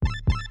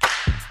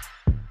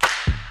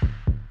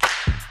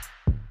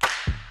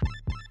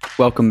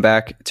Welcome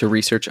back to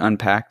Research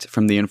Unpacked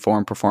from the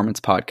Informed Performance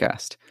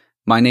Podcast.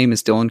 My name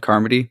is Dylan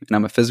Carmody, and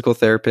I'm a physical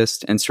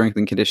therapist and strength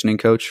and conditioning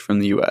coach from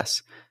the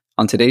U.S.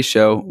 On today's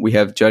show, we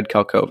have Judd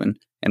Kalkhoven,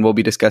 and we'll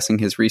be discussing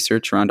his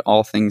research around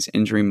all things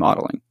injury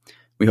modeling.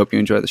 We hope you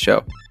enjoy the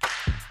show.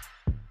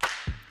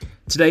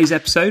 Today's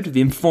episode of the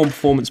Informed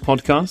Performance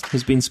Podcast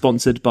has been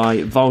sponsored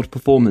by Vald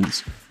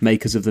Performance,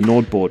 makers of the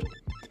Nord board.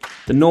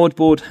 The Nord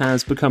board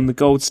has become the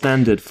gold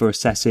standard for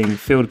assessing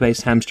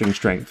field-based hamstring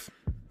strength.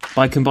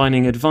 By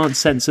combining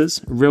advanced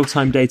sensors,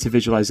 real-time data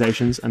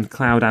visualizations, and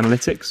cloud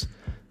analytics,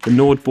 the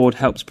Nord board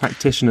helps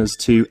practitioners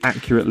to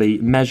accurately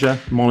measure,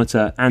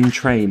 monitor, and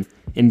train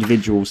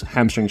individuals'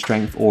 hamstring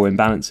strength or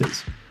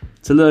imbalances.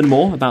 To learn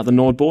more about the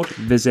Nord board,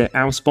 visit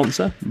our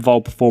sponsor,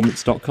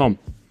 valdperformance.com.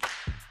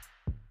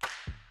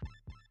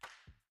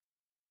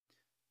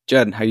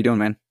 Judd, how you doing,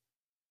 man?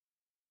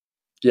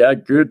 Yeah,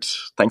 good.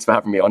 Thanks for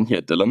having me on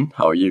here, Dylan.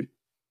 How are you?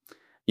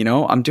 You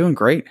know, I'm doing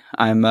great.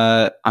 I'm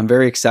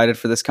very excited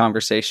for this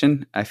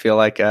conversation. I feel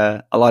like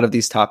a lot of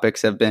these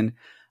topics have been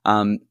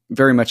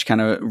very much kind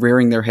of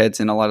rearing their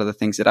heads in a lot of the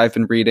things that I've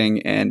been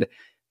reading, and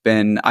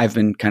I've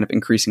been kind of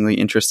increasingly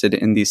interested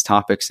in these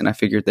topics. And I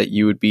figured that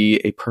you would be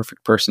a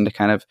perfect person to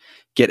kind of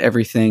get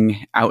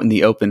everything out in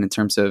the open in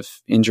terms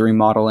of injury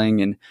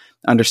modeling and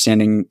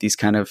understanding these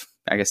kind of,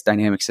 I guess,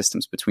 dynamic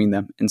systems between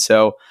them. And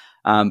so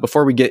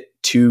before we get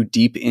too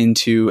deep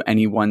into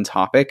any one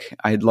topic,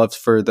 I'd love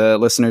for the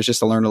listeners just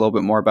to learn a little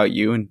bit more about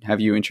you and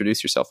have you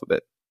introduce yourself a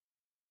bit.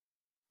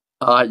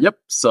 Yep.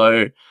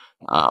 So,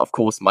 of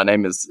course, my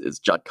name is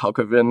Judd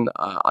Kalkhoven.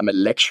 I'm a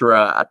lecturer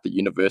at the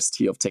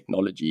University of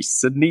Technology,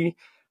 Sydney,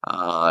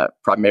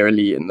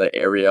 primarily in the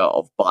area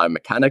of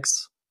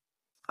biomechanics.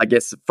 I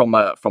guess from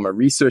a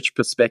research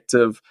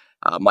perspective,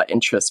 my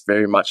interests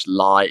very much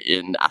lie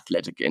in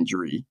athletic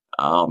injury.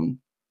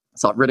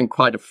 So I've written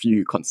quite a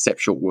few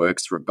conceptual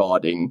works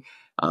regarding,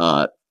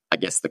 I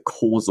guess, the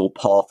causal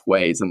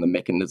pathways and the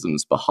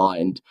mechanisms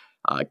behind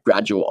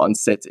gradual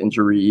onset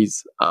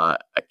injuries,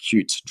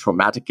 acute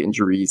traumatic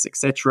injuries,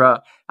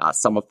 etc.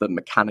 Some of the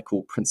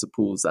mechanical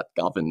principles that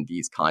govern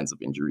these kinds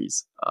of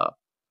injuries.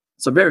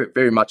 So very,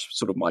 very much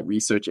sort of my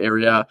research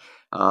area.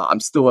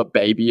 I'm still a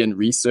baby in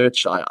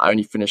research. I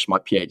only finished my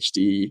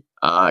PhD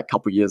a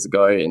couple years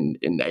ago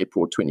in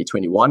April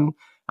 2021.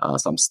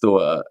 So I'm still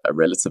a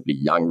relatively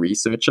young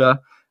researcher.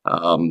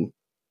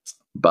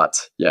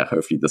 But yeah,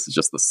 hopefully this is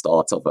just the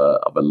start of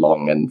a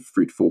long and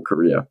fruitful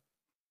career.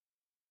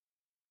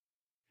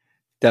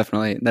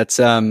 Definitely. That's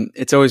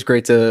it's always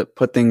great to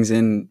put things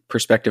in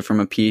perspective from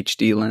a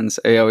PhD lens.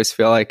 I always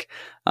feel like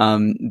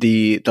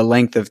the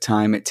length of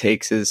time it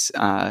takes is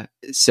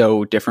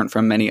so different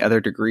from many other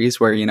degrees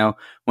where, you know,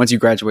 once you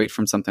graduate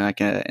from something like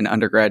an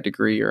undergrad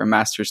degree or a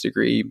master's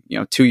degree, you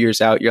know, 2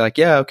 years out, you're like,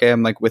 yeah, okay,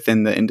 I'm like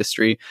within the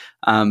industry.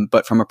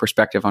 But from a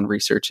perspective on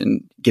research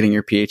and getting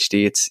your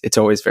PhD, it's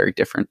always very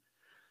different.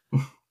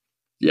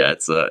 Yeah,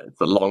 it's a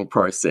long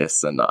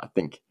process, and I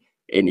think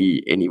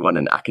anyone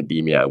in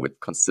academia would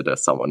consider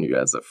someone who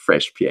has a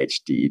fresh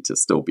PhD to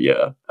still be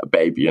a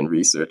baby in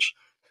research.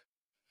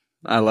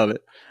 I love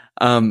it.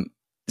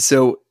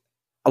 So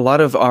a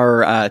lot of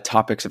our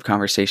topics of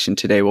conversation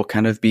today will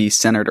kind of be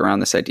centered around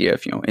this idea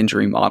of, you know,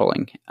 injury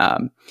modeling.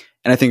 And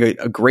I think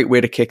a great way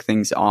to kick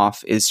things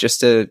off is just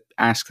to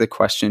ask the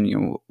question, you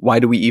know, why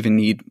do we even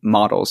need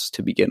models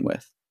to begin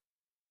with?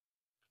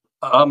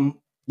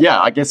 Yeah,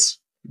 I guess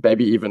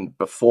maybe even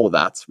before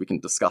that, we can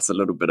discuss a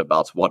little bit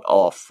about what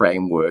are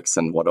frameworks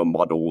and what are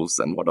models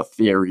and what are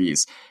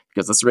theories,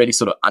 because this really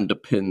sort of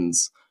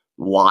underpins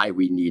why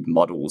we need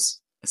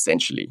models,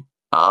 essentially.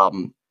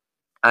 And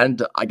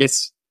I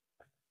guess,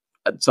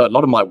 so a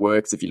lot of my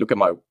works, if you look at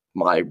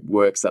my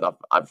works that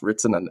I've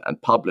written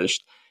and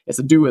published, it's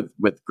to do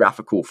with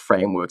graphical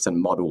frameworks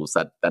and models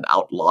that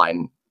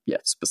outline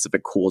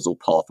specific causal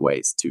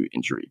pathways to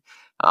injury.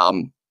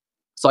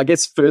 So I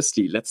guess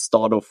firstly, let's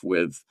start off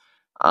with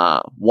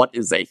what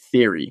is a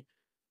theory?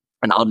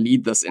 And I'll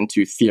lead this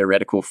into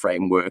theoretical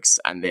frameworks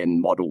and then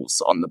models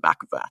on the back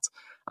of that.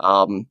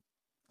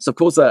 So of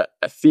course, a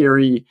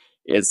theory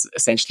is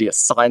essentially a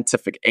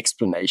scientific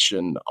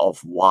explanation of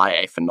why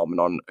a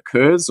phenomenon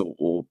occurs,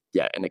 or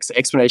an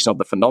explanation of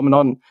the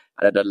phenomenon,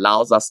 and it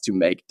allows us to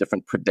make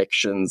different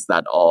predictions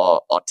that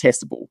are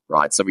testable,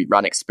 right? So we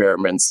run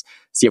experiments,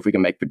 see if we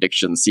can make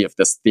predictions, see if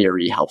this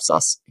theory helps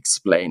us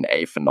explain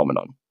a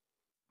phenomenon.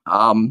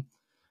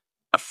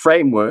 A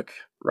framework,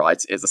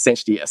 right, is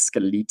essentially a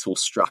skeletal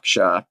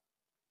structure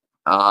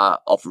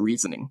of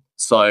reasoning.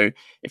 So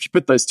if you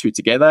put those two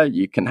together,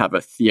 you can have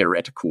a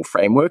theoretical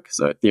framework.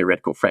 So a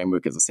theoretical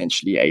framework is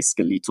essentially a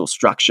skeletal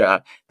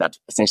structure that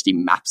essentially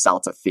maps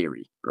out a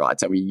theory, right?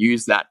 And we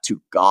use that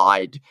to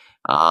guide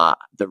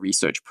the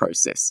research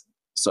process.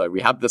 So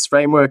we have this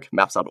framework,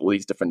 maps out all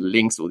these different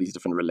links, all these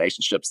different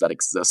relationships that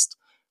exist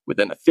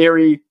within a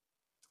theory.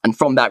 And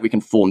from that, we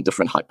can form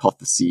different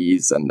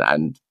hypotheses and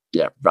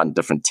run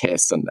different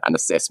tests and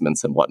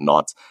assessments and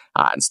whatnot,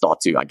 and start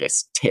to, I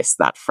guess, test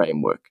that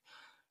framework.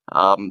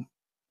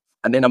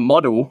 And then a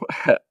model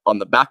on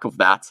the back of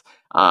that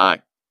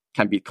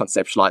can be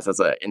conceptualized as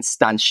an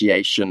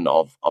instantiation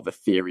of a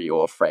theory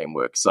or a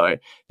framework. So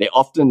they're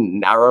often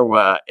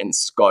narrower in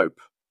scope,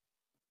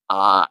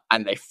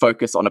 and they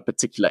focus on a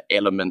particular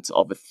element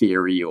of a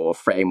theory or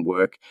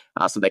framework.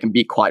 So they can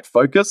be quite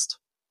focused.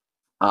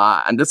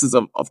 And this is,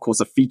 of course,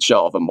 a feature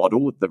of a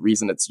model. The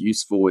reason it's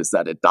useful is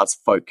that it does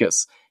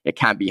focus. It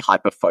can be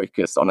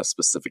hyper-focused on a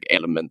specific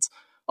element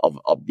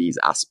of these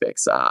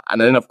aspects. And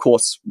then, of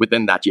course,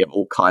 within that, you have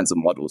all kinds of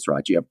models,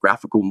 right? You have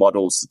graphical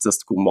models,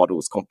 statistical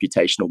models,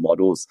 computational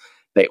models.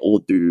 They all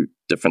do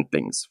different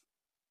things.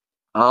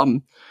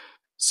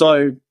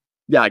 So,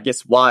 yeah, I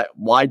guess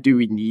why do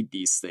we need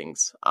these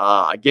things?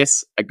 I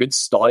guess a good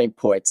starting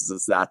point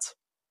is that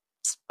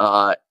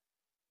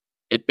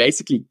it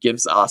basically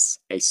gives us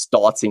a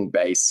starting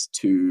base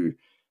to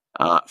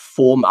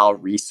form our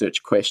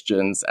research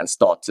questions and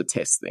start to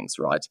test things,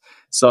 right?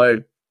 So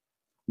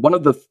one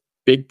of the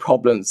big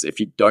problems if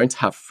you don't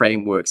have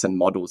frameworks and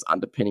models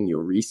underpinning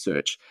your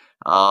research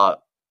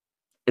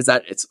is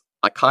that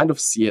I kind of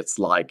see it's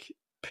like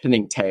pin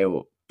the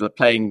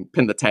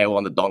tail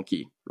on the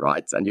donkey,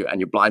 right? And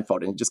you're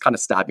blindfolded and you're just kind of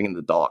stabbing in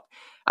the dark.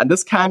 And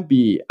this can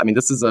be, I mean,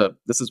 this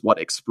is what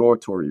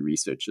exploratory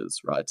research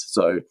is, right?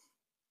 So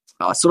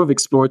sort of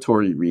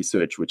exploratory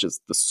research, which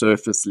is the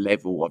surface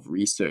level of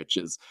research,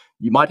 is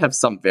you might have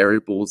some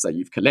variables that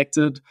you've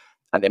collected,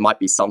 and there might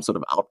be some sort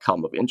of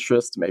outcome of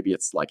interest. Maybe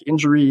it's like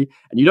injury,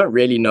 and you don't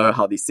really know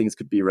how these things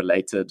could be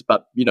related,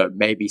 but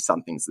maybe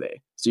something's there.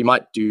 So you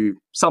might do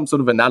some sort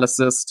of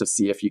analysis to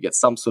see if you get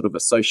some sort of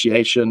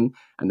association,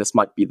 and this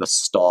might be the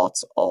start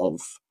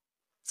of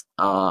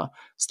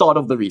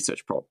the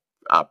research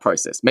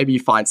process. Maybe you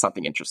find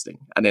something interesting,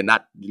 and then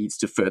that leads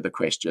to further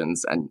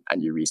questions, and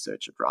you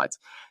research it, right?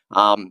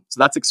 So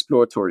that's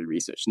exploratory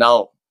research.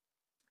 Now,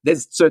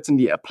 there's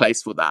certainly a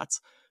place for that,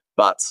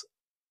 but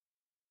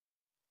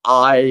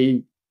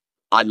I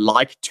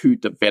like to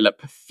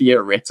develop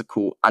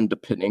theoretical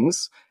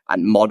underpinnings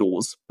and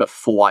models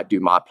before I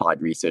do my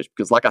applied research,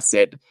 because, like I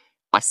said,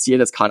 I see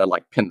it as kind of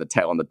like pin the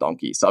tail on the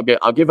donkey. So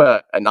I'll give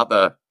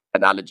another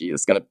analogy.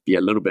 It's going to be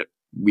a little bit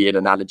weird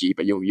analogy,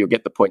 but you'll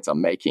get the points I'm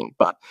making.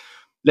 But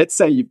let's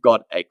say you've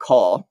got a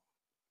car,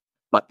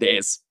 but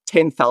there's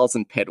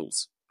 10,000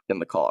 pedals in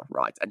the car,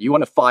 right? And you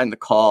want to find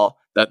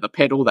the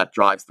pedal that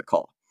drives the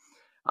car.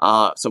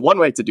 So one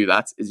way to do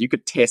that is you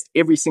could test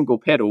every single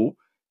pedal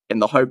in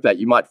the hope that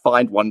you might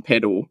find one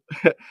pedal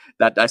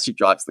that actually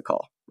drives the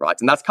car, right?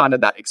 And that's kind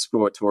of that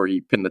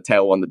exploratory pin the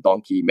tail on the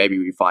donkey. Maybe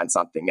we find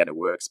something and it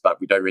works, but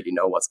we don't really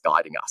know what's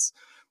guiding us.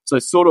 So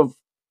sort of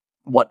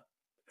what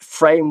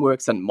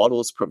frameworks and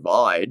models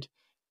provide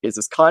is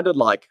it's kind of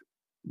like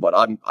what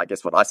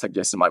I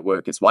suggest in my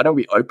work is, why don't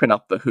we open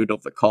up the hood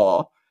of the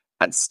car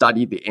and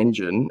study the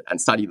engine and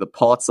study the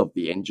parts of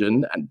the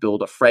engine and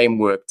build a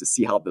framework to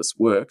see how this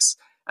works.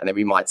 And then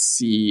we might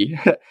see,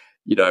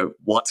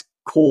 what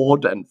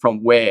chord and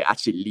from where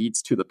actually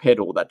leads to the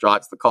pedal that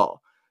drives the car,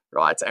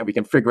 right? And we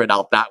can figure it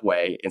out that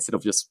way instead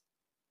of just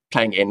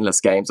playing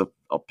endless games of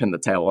pin the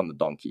tail on the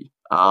donkey.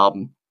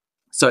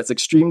 So it's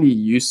extremely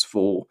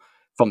useful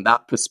from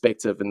that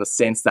perspective, in the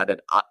sense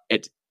that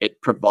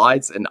it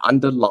provides an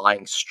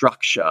underlying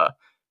structure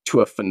to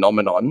a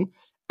phenomenon,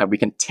 and we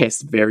can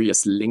test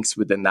various links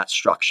within that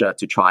structure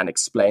to try and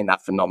explain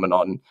that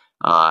phenomenon,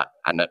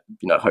 and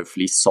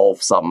hopefully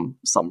solve some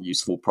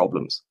useful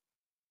problems.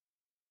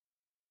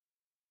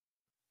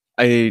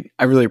 I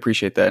really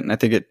appreciate that, and I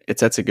think it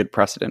sets a good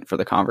precedent for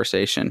the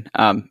conversation.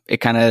 It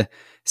kind of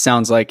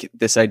sounds like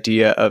this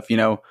idea of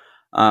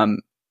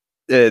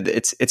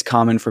it's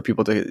common for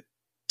people to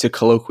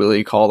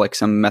colloquially call like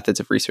some methods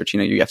of research,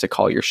 you have to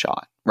call your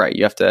shot, right?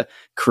 You have to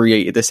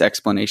create this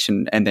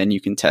explanation and then you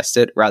can test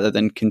it, rather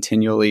than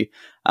continually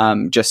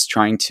just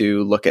trying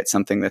to look at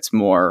something that's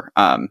more,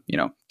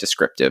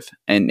 descriptive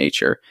in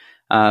nature.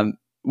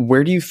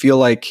 Where do you feel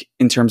like,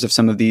 in terms of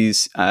some of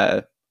these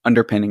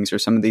underpinnings or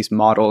some of these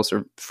models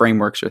or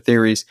frameworks or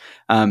theories,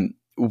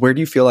 where do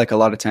you feel like a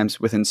lot of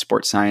times within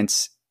sports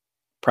science,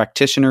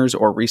 practitioners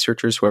or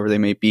researchers, whoever they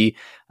may be,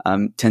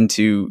 tend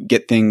to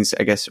get things,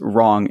 I guess,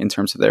 wrong in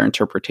terms of their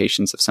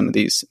interpretations of some of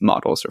these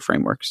models or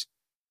frameworks?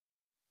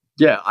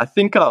 Yeah, I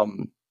think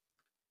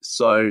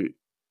so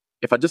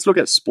if I just look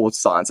at sports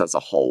science as a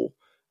whole,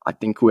 I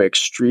think we're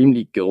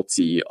extremely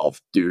guilty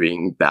of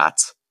doing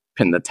that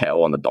pin the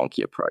tail on the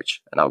donkey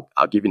approach. And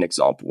I'll give you an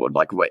example.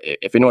 Like,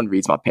 if anyone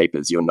reads my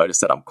papers, you'll notice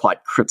that I'm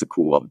quite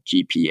critical of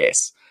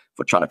GPS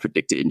for trying to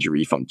predict an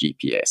injury from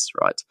GPS,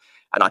 right?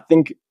 And I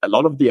think a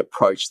lot of the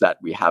approach that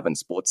we have in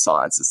sports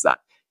science is that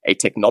a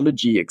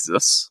technology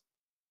exists,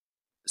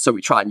 so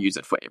we try and use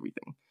it for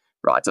everything,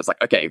 right? So it's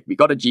like, okay, we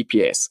got a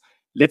GPS.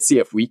 Let's see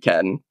if we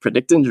can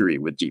predict injury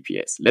with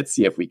GPS. Let's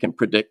see if we can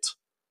predict,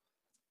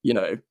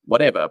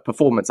 whatever,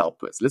 performance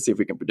outputs. Let's see if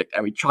we can predict,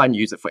 and we try and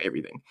use it for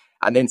everything.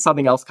 And then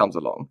something else comes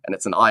along, and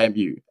it's an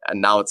IMU.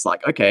 And now it's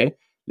like, okay,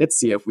 let's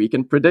see if we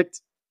can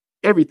predict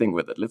everything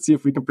with it. Let's see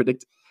if we can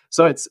predict.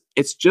 So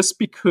it's just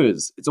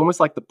because it's almost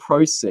like the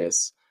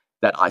process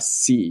that I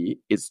see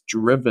is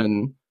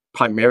driven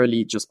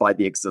primarily just by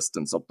the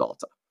existence of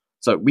data.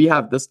 So we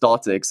have this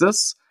data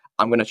exists.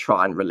 I'm going to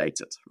try and relate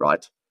it,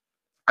 right?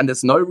 And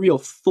there's no real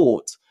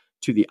thought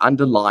to the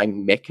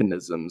underlying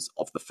mechanisms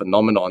of the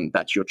phenomenon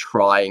that you're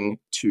trying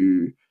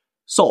to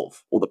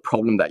solve, or the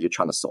problem that you're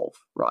trying to solve,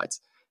 right?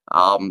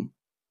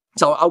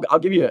 So I'll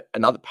give you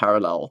another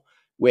parallel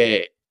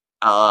where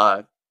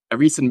a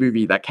recent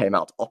movie that came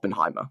out,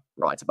 Oppenheimer,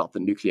 right, about the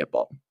nuclear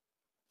bomb.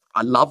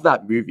 I love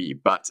that movie,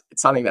 but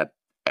it's something that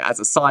as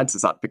a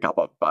scientist I'd pick up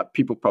on, but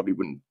people probably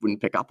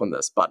wouldn't pick up on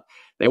this. But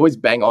they always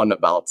bang on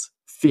about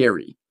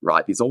theory,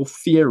 right? These all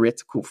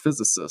theoretical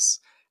physicists,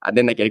 and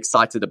then they get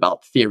excited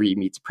about theory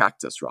meets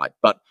practice, right?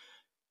 But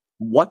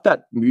what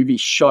that movie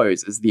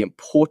shows is the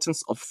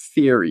importance of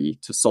theory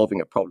to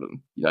solving a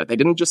problem. You know, they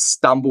didn't just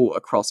stumble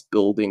across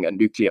building a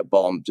nuclear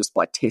bomb just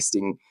by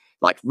testing,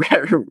 like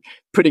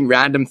putting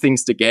random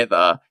things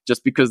together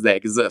just because they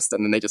exist,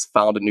 and then they just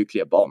found a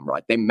nuclear bomb,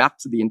 right? They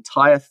mapped the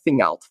entire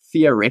thing out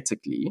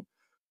theoretically.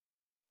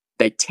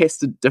 They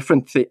tested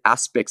different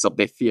aspects of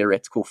their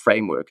theoretical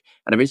framework,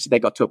 and eventually they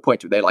got to a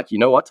point where they're like, you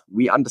know what?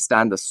 We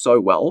understand this so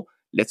well.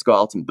 Let's go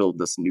out and build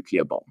this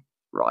nuclear bomb,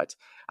 right?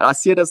 And I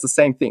see it as the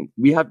same thing.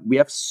 We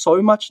have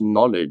so much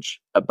knowledge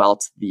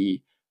about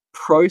the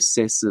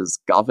processes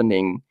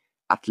governing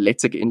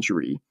athletic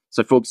injury.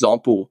 So, for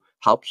example,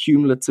 how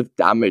cumulative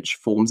damage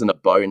forms in a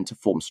bone to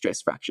form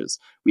stress fractures.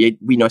 We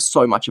know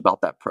so much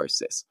about that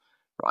process,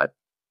 right?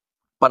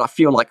 But I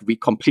feel like we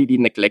completely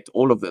neglect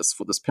all of this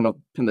for this pin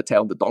the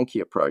tail on the donkey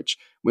approach,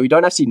 where we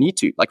don't actually need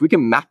to. Like, we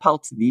can map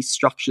out these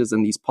structures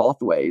and these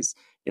pathways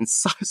in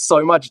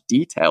so much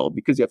detail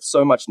because you have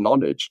so much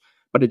knowledge,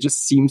 but it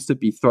just seems to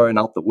be thrown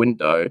out the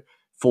window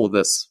for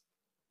this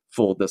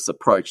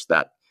approach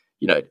that,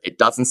 you know, it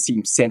doesn't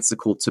seem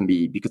sensical to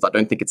me because I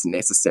don't think it's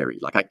necessary.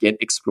 Like, I get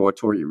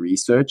exploratory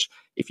research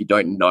if you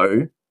don't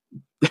know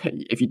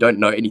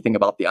anything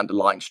about the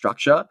underlying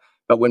structure.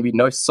 But when we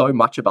know so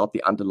much about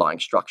the underlying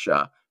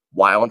structure,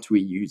 why aren't we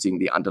using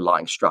the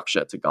underlying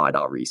structure to guide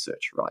our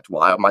research, right?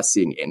 Why am I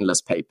seeing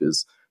endless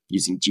papers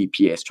using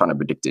GPS trying to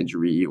predict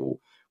injury or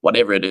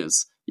whatever it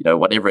is,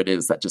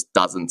 that just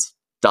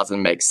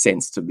doesn't make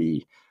sense to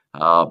me in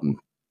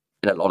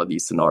a lot of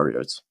these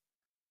scenarios.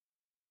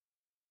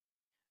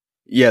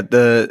 Yeah,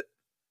 the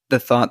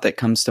thought that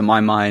comes to my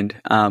mind,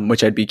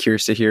 which I'd be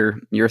curious to hear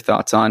your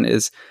thoughts on,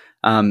 is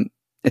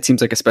it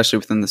seems like, especially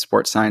within the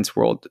sports science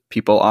world,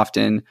 people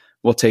often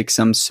will take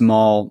some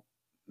small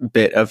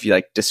bit of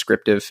like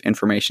descriptive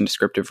information,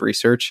 descriptive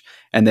research,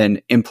 and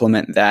then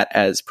implement that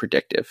as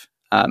predictive,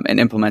 and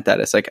implement that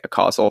as like a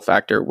causal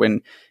factor,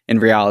 when in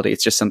reality,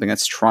 it's just something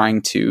that's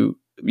trying to,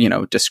 you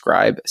know,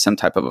 describe some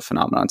type of a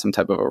phenomenon, some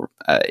type of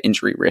a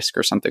injury risk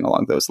or something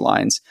along those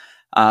lines.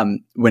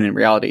 When in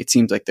reality, it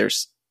seems like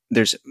there's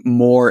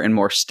more and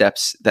more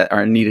steps that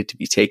are needed to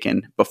be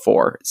taken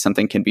before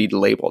something can be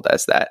labeled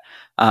as that.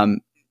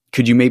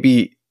 Could you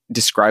maybe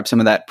describe some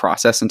of that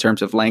process in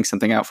terms of laying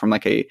something out from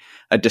like a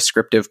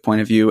descriptive point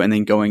of view and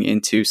then going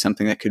into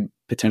something that could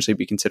potentially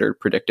be considered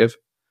predictive?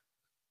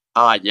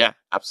 Yeah,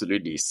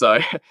 absolutely. So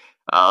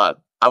I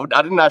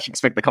didn't actually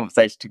expect the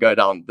conversation to go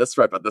down this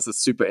road, but this is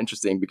super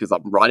interesting because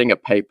I'm writing a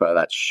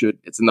paper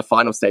it's in the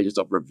final stages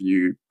of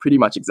review, pretty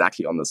much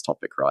exactly on this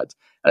topic, right?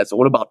 And it's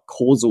all about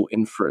causal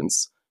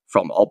inference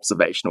from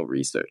observational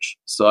research.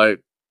 So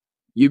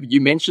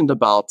you mentioned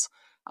about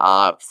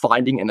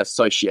finding an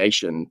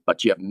association,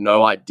 but you have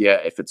no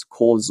idea if it's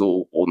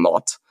causal or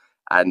not.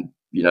 And,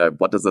 you know,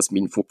 what does this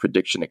mean for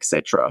prediction,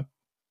 etc.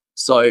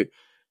 So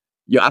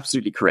you're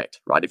absolutely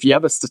correct, right? If you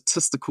have a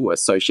statistical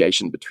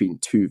association between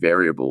two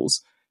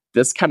variables,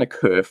 this can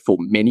occur for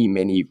many,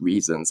 many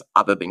reasons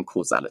other than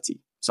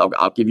causality. So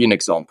I'll give you an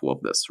example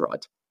of this,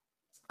 right?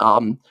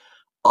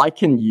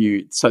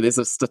 So there's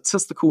a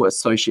statistical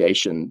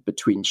association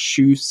between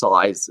shoe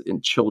size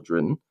in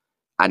children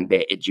and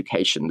their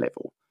education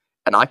level.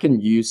 And I can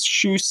use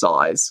shoe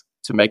size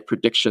to make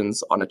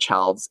predictions on a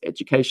child's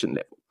education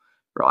level,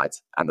 right?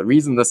 And the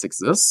reason this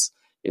exists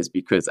is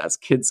because as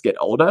kids get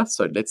older,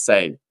 so let's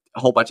say a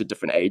whole bunch of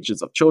different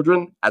ages of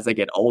children, as they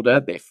get older,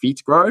 their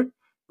feet grow,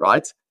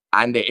 right?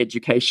 And their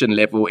education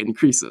level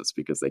increases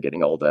because they're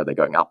getting older, they're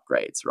going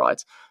upgrades,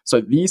 right?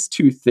 So these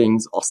two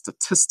things are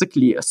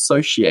statistically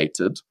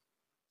associated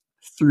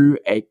through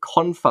a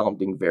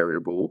confounding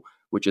variable,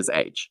 which is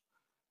age.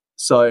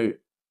 So,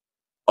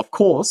 of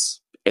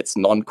course, it's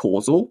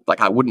non-causal. Like,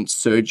 I wouldn't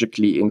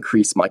surgically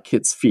increase my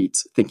kids'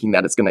 feet thinking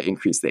that it's going to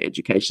increase their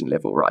education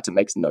level, right? It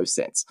makes no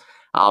sense.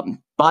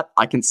 But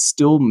I can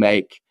still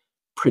make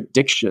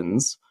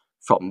predictions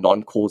from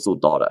non-causal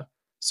data.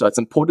 So it's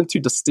important to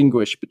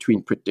distinguish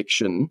between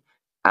prediction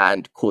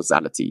and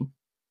causality.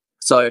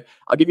 So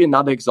I'll give you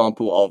another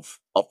example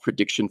of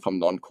prediction from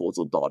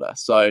non-causal data.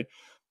 So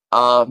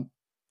I'm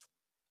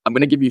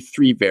going to give you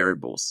three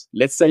variables.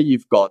 Let's say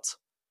you've got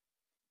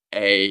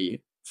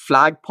a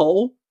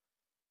flagpole,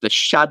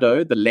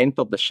 the length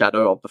of the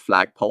shadow of the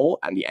flagpole,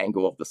 and the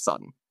angle of the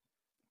sun,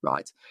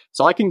 right?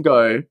 So I can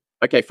go,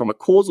 okay, from a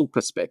causal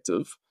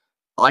perspective,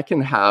 I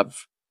can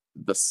have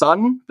the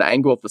sun, the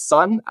angle of the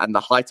sun, and the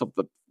height of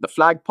the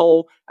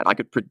flagpole, and I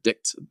could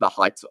predict the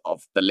height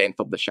of the length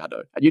of the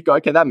shadow. And you'd go,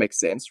 okay, that makes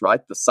sense, right?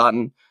 The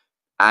sun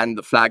and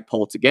the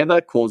flagpole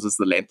together causes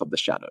the length of the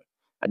shadow.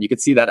 And you can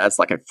see that as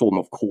like a form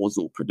of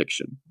causal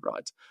prediction,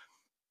 right?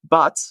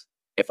 But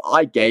if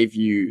I gave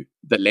you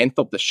the length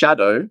of the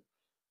shadow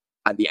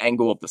and the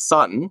angle of the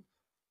sun,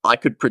 I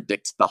could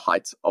predict the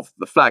height of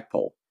the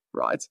flagpole,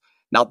 right?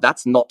 Now,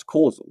 that's not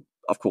causal.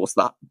 Of course,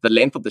 the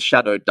length of the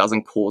shadow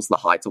doesn't cause the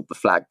height of the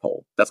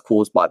flagpole. That's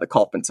caused by the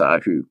carpenter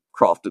who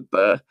crafted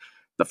the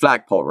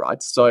flagpole,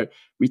 right? So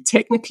we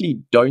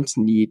technically don't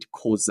need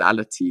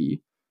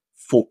causality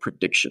for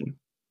prediction,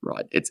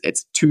 right?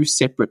 It's two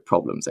separate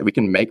problems, and we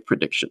can make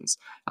predictions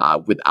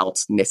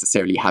without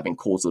necessarily having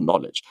causal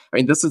knowledge. I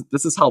mean, this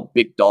is how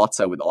big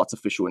data with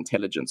artificial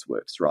intelligence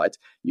works, right?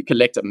 You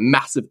collect a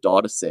massive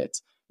data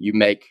set, you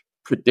make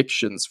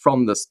predictions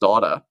from this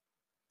data.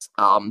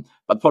 But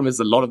the problem is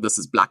a lot of this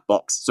is black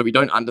box. So we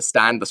don't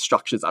understand the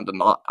structures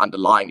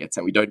underlying it,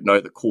 and we don't know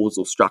the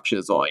causal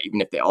structures, or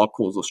even if there are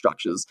causal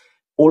structures.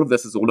 All of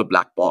this is all a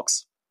black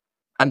box.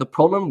 And the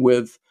problem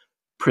with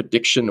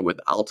prediction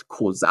without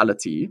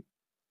causality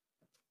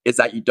is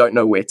that you don't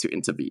know where to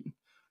intervene,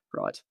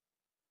 right?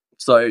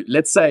 So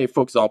let's say,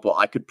 for example,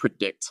 I could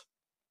predict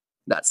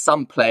that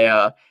some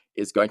player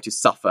is going to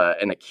suffer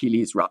an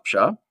Achilles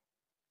rupture,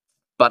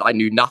 but I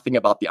knew nothing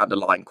about the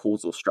underlying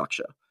causal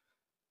structure.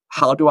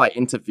 How do I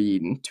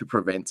intervene to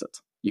prevent it?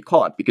 You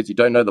can't, because you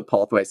don't know the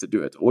pathways to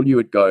do it. All you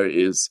would go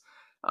is,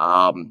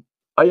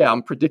 oh yeah,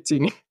 I'm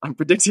predicting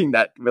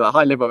that with a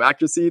high level of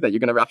accuracy that you're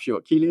going to rupture your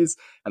Achilles,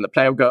 and the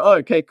player will go, oh,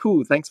 okay,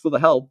 cool, thanks for the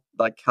help.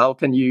 Like, how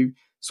can you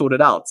sort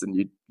it out? And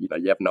you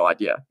have no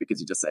idea,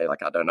 because you just say,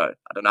 like, I don't know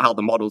how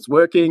the model's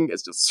working.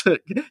 It's just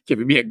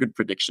giving me a good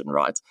prediction,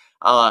 right?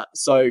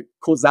 So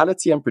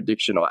causality and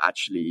prediction are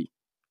actually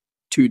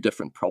two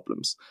different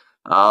problems.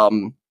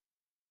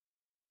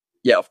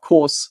 Yeah, of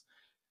course,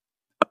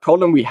 a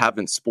problem we have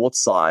in sports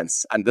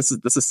science, and this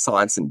is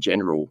science in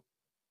general,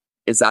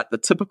 is that the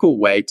typical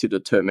way to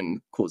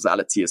determine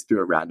causality is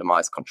through a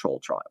randomized control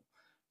trial,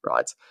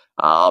 right?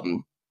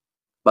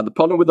 But the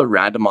problem with a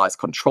randomized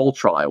control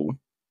trial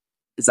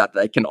is that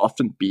they can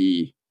often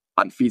be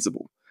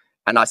unfeasible.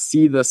 And I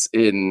see this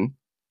in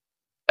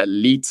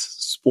elite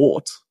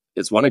sport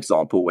is one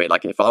example where,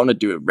 like, if I want to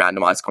do a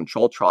randomized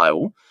control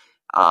trial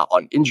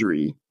on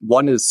injury,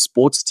 one is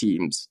sports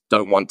teams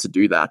don't want to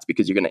do that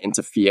because you're going to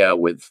interfere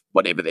with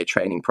whatever their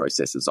training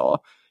processes are.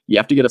 You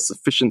have to get a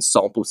sufficient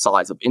sample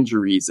size of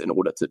injuries in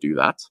order to do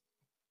that.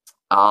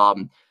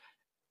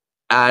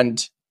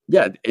 And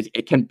yeah,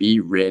 it can be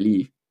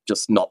really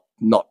just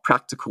not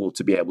practical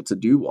to be able to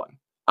do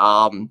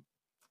one.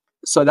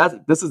 So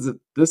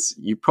this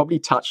you probably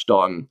touched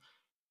on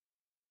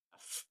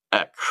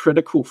a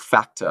critical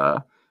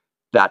factor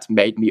that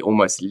made me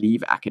almost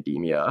leave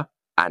academia.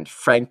 And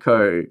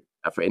Franco,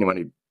 for anyone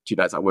who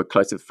knows, I work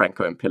closely with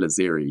Franco and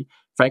Pellizzeri.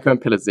 Franco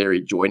and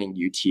Pellizzeri joining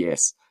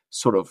UTS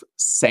sort of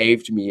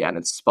saved me and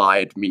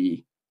inspired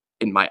me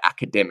in my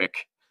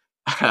academic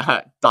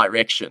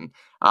direction.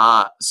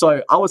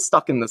 So I was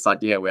stuck in this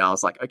idea where I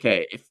was like,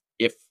 okay,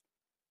 if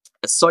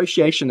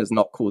association is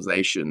not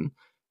causation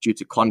due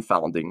to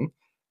confounding,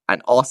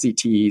 and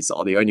RCTs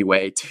are the only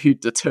way to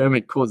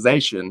determine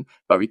causation,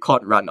 but we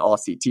can't run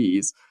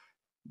RCTs,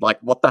 like,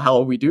 what the hell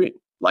are we doing?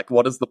 Like,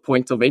 what is the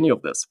point of any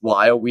of this?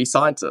 Why are we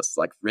scientists?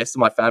 Like, the rest of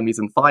my family's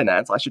in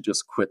finance. I should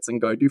just quit and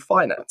go do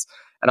finance.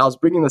 And I was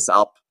bringing this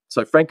up.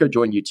 So Franco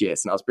joined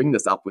UTS, and I was bringing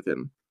this up with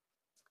him.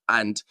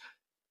 And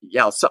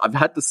yeah, so I've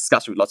had this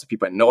discussion with lots of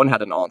people, and no one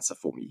had an answer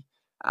for me.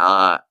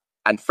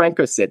 And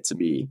Franco said to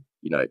me,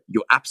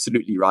 you're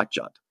absolutely right,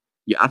 Judd.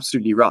 You're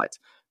absolutely right.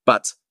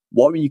 But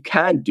what you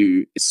can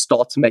do is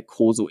start to make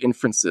causal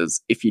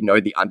inferences if you know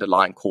the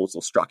underlying causal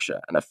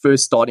structure. And a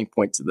first starting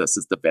point to this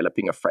is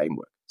developing a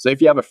framework. So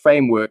if you have a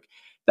framework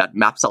that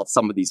maps out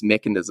some of these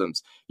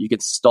mechanisms, you can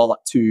start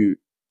to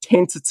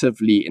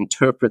tentatively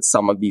interpret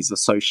some of these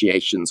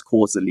associations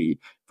causally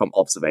from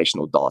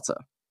observational data.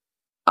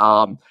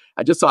 And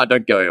just so I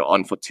don't go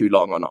on for too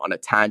long on a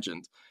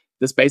tangent,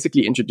 this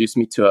basically introduced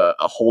me to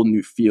a whole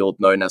new field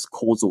known as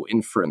causal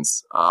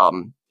inference.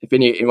 If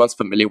anyone's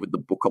familiar with the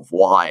Book of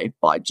Why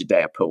by Judd,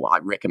 I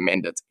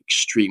recommend it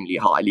extremely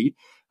highly.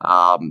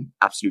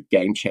 Absolute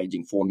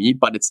game-changing for me.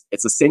 But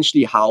it's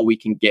essentially how we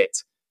can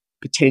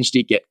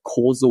potentially get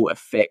causal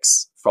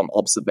effects from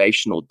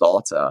observational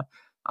data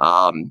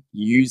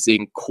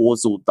using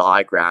causal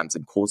diagrams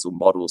and causal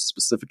models,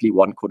 specifically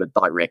one called a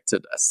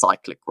directed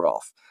acyclic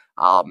graph.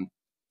 And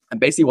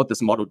basically what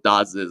this model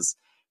does is,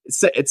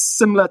 it's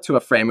similar to a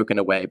framework in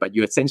a way, but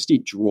you essentially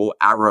draw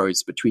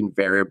arrows between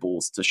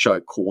variables to show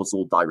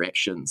causal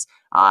directions.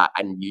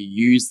 And you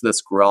use this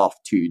graph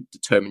to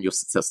determine your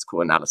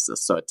statistical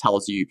analysis. So it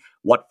tells you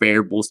what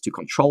variables to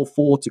control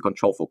for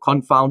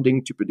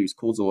confounding, to produce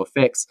causal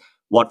effects,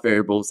 what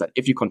variables that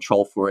if you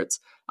control for it,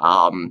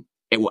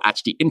 it will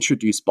actually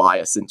introduce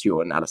bias into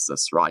your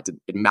analysis, right?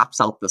 It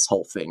maps out this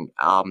whole thing.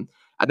 And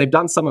they've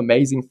done some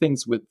amazing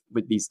things with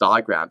these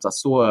diagrams. I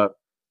saw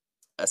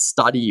a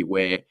study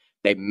where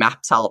they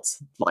mapped out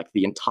like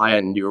the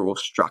entire neural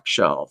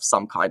structure of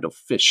some kind of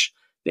fish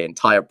their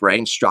entire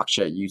brain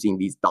structure using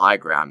these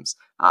diagrams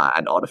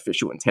and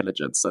artificial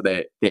intelligence. So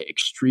they're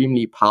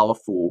extremely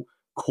powerful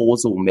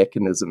causal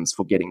mechanisms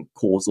for getting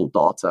causal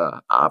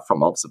data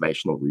from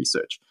observational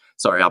research.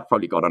 Sorry, I've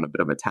probably got on a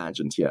bit of a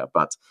tangent here,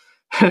 but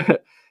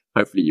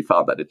hopefully you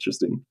found that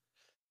interesting.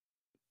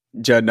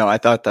 Judd, no, I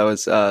thought that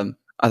was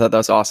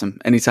awesome.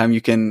 Anytime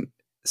you can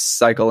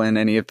cycle in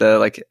any of the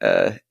like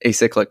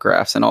acyclic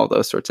graphs and all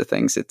those sorts of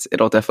things,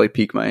 it'll definitely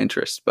pique my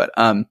interest. But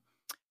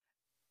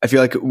I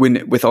feel like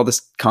with all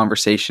this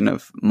conversation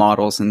of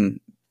models and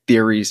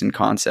theories and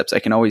concepts, I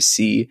can always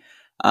see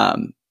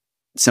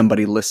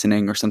somebody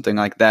listening or something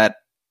like that,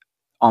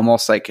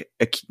 almost like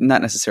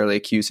not necessarily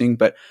accusing,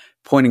 but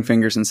pointing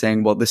fingers and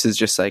saying, well, this is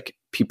just like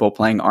people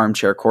playing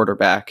armchair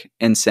quarterback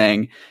and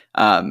saying,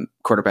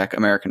 quarterback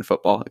American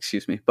football,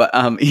 excuse me. But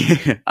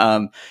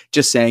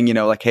just saying,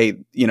 like,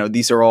 hey,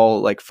 these are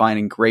all like fine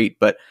and great,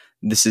 but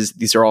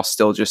these are all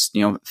still just,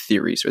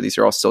 theories, or these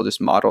are all still just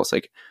models.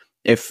 Like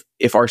if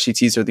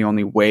RCTs are the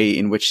only way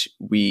in which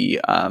we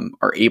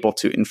are able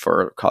to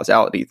infer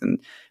causality, then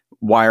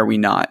why are we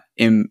not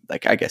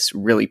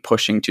really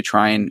pushing to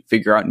try and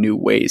figure out new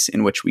ways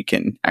in which we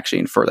can actually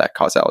infer that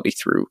causality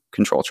through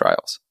control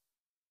trials?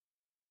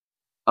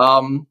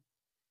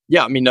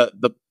 Yeah, I mean,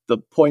 the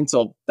point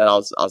of that I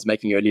was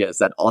making earlier is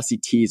that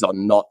RCTs are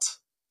not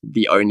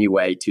the only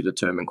way to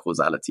determine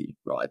causality,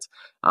 right?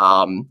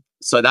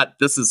 So that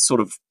this is sort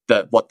of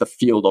what the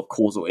field of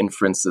causal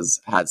inferences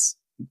has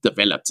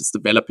developed. It's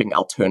developing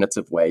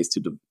alternative ways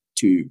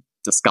to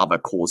discover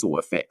causal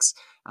effects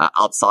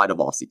outside of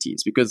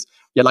RCTs, because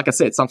like I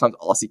said, sometimes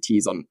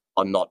RCTs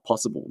are not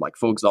possible. Like,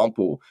 for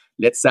example,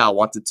 let's say I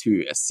wanted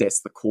to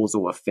assess the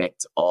causal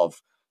effect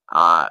of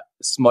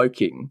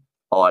smoking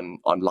on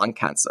lung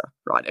cancer,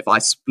 right? If I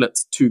split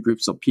two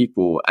groups of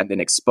people and then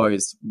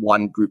expose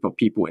one group of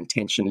people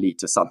intentionally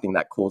to something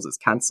that causes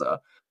cancer,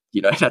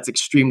 that's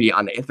extremely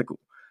unethical.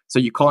 So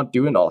you can't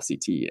do an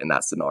RCT in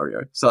that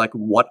scenario. So like,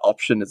 what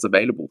option is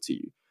available to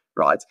you,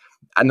 right?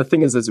 And the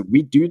thing is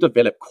we do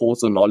develop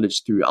causal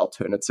knowledge through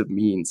alternative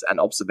means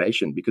and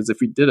observation, because if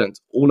we didn't,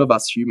 all of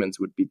us humans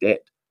would be dead,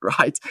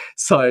 right?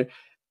 So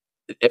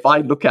if I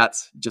look at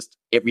just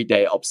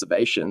everyday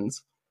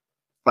observations,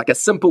 like a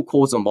simple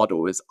causal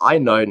model is, I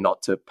know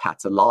not to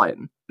pat a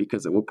lion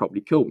because it will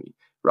probably kill me,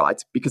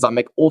 right? Because I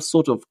make all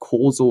sorts of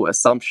causal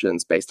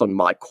assumptions based on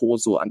my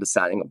causal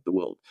understanding of the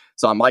world.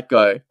 So I might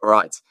go, all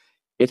right,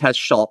 it has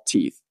sharp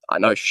teeth. I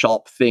know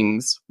sharp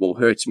things will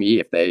hurt me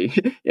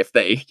if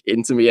they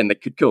enter me and they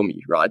could kill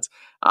me, right?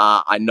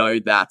 I know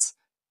that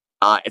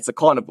it's a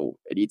carnivore.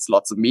 It eats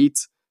lots of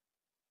meat.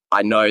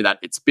 I know that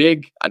it's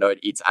big. I know it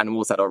eats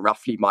animals that are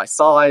roughly my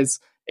size,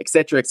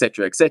 etc.,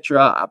 etc.,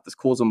 etc. I have this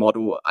causal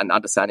model and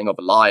understanding of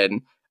a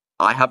lion.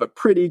 I have a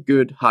pretty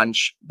good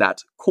hunch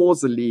that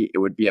causally it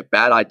would be a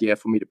bad idea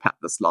for me to pat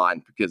this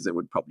lion because it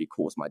would probably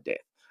cause my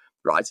death,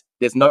 right?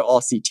 There's no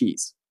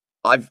RCTs.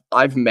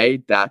 I've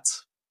made that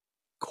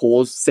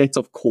set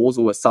of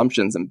causal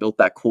assumptions and built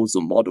that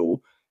causal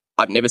model.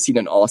 I've never seen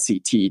an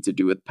RCT to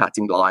do with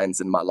patting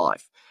lions in my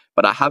life,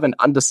 but I have an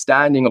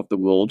understanding of the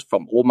world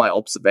from all my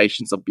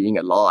observations of being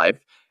alive,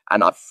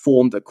 and I've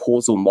formed a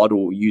causal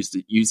model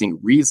using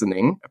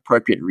reasoning,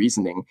 appropriate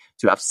reasoning,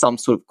 to have some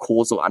sort of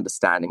causal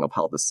understanding of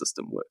how the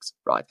system works,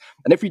 right?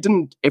 And if we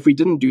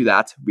didn't do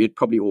that, we'd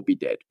probably all be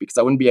dead, because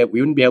we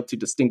wouldn't be able to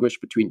distinguish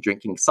between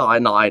drinking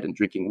cyanide and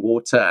drinking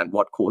water and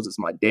what causes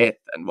my death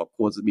and what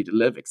causes me to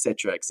live,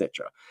 etc.,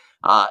 etc.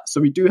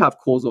 So we do have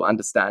causal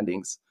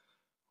understandings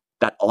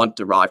that aren't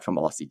derived from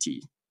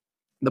RCT.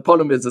 The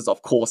problem is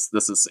of course,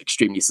 this is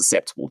extremely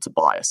susceptible to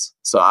bias.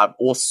 So I have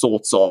all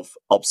sorts of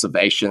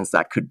observations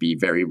that could be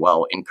very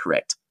well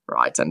incorrect,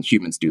 right? And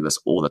humans do this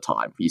all the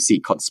time. You see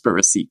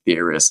conspiracy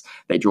theorists,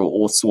 they draw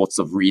all sorts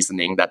of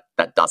reasoning that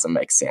doesn't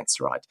make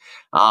sense, right?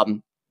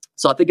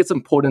 So I think it's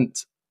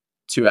important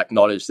to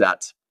acknowledge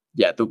that,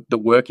 the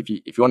work, if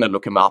you want to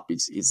look him up,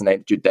 his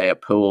name Judd,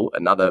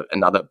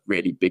 another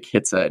really big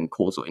hitter in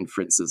causal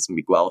inferences,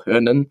 Miguel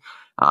Hernan.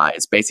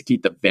 It's basically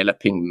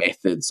developing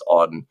methods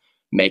on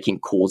making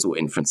causal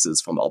inferences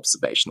from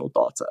observational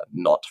data,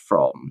 not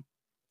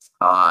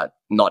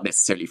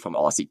necessarily from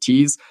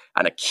RCTs.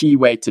 And a key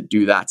way to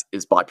do that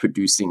is by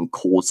producing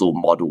causal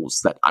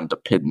models that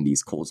underpin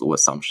these causal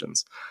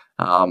assumptions.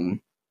 I'll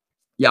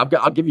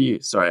give you,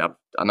 sorry,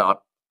 I know I've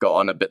got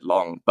on a bit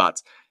long,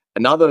 but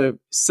another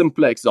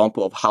simpler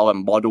example of how a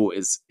model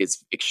is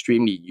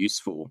extremely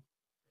useful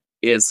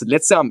is,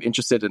 let's say I'm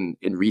interested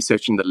in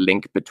researching the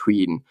link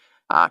between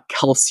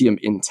calcium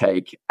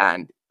intake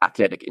and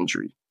athletic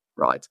injury.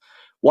 Right.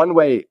 One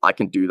way I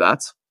can do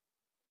that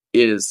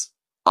is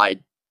I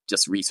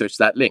just research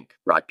that link,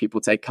 right?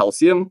 People take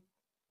calcium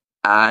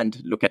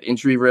and look at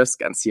injury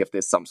risk and see if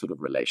there's some sort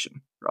of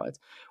relation, right?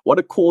 What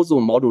a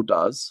causal model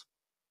does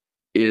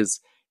is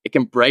it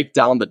can break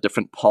down the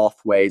different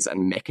pathways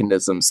and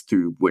mechanisms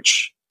through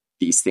which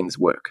these things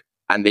work.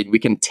 And then we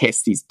can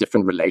test these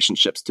different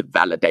relationships to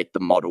validate the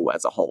model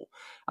as a whole.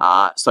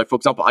 So for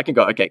example, I can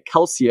go, okay,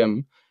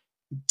 calcium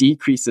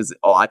decreases,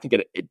 or I think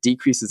it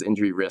decreases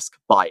injury risk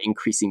by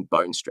increasing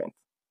bone strength,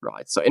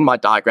 right? So in my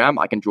diagram,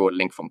 I can draw a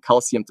link from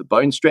calcium to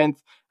bone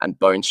strength and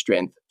bone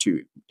strength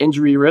to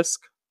injury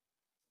risk.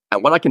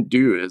 And what I can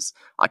do is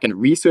I can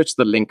research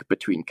the link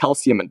between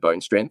calcium and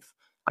bone strength.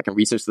 I can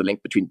research the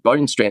link between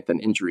bone strength and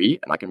injury,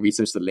 and I can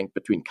research the link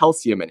between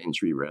calcium and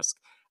injury risk.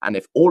 And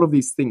if all of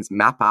these things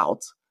map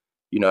out,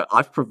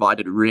 I've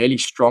provided really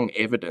strong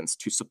evidence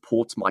to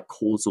support my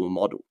causal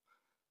model.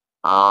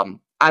 And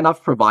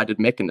I've provided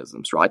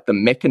mechanisms, right? The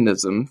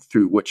mechanism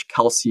through which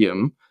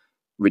calcium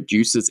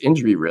reduces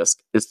injury risk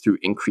is through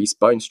increased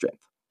bone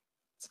strength.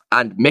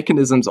 And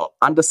mechanisms, or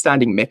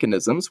understanding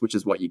mechanisms, which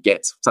is what you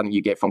get, something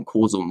you get from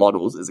causal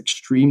models, is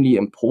extremely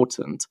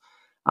important.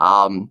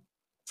 And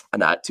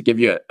to give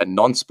you a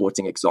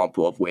non-sporting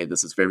example of where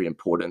this is very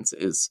important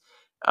is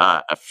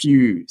a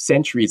few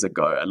centuries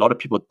ago, a lot of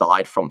people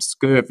died from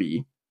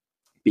scurvy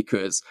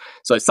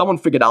so someone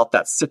figured out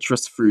that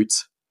citrus fruit,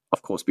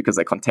 of course, because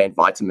they contain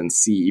vitamin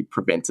C,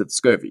 prevented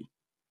scurvy,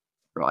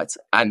 right?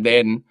 And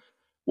then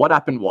what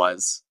happened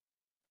was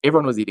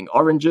everyone was eating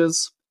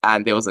oranges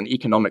and there was an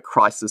economic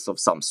crisis of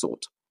some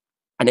sort.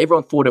 And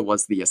everyone thought it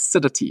was the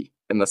acidity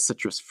in the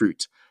citrus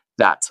fruit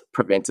that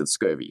prevented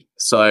scurvy.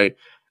 So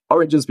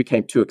oranges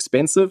became too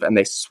expensive and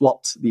they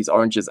swapped these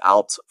oranges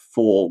out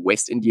for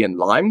West Indian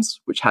limes,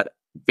 which had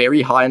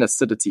very high in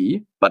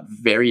acidity, but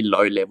very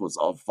low levels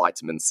of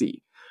vitamin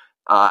C.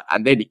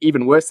 And then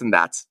even worse than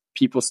that,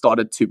 people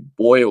started to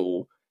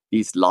boil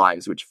these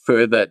limes, which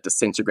further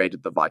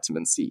disintegrated the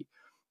vitamin C,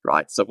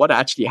 right? So what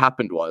actually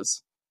happened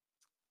was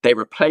they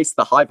replaced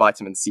the high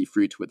vitamin C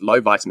fruit with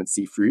low vitamin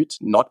C fruit,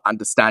 not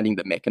understanding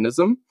the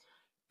mechanism.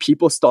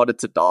 People started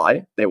to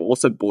die. They were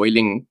also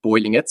boiling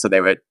it, so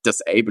they were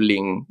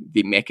disabling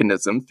the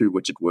mechanism through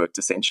which it worked,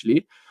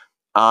 essentially.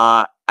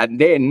 And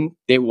then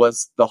there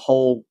was the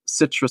whole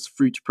citrus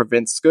fruit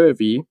prevents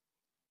scurvy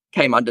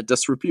came under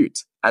disrepute.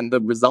 And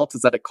the result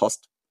is that it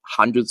cost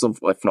hundreds of,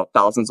 if not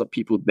thousands of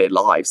people their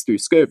lives through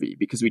scurvy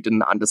because we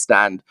didn't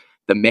understand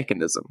the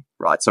mechanism,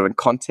 right? So when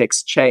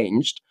context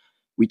changed,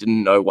 we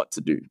didn't know what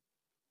to do.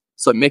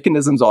 So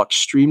mechanisms are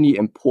extremely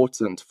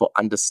important for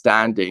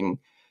understanding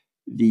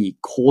the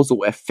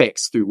causal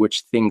effects through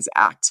which things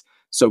act,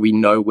 so we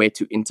know where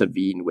to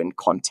intervene when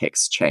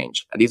contexts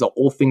change. And these are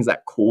all things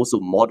that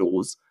causal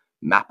models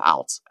map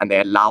out, and they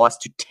allow us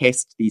to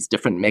test these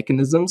different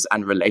mechanisms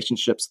and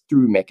relationships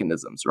through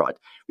mechanisms, right?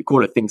 We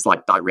call it things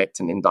like direct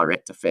and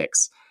indirect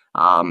effects.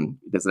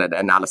 There's an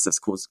analysis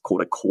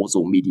called a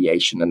causal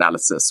mediation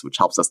analysis, which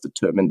helps us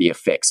determine the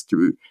effects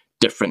through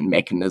different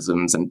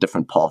mechanisms and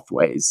different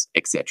pathways,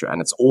 etc.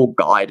 And it's all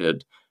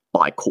guided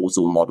by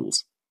causal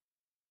models.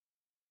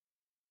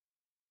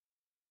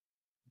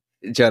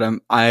 Judd,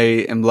 I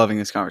am loving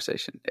this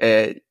conversation.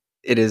 It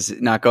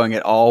is not going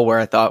at all where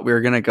I thought we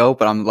were going to go,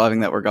 but I'm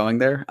loving that we're going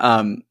there.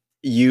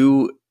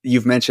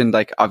 You've mentioned,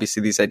 like,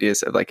 obviously these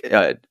ideas of like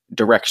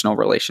directional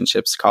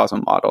relationships,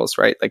 causal models,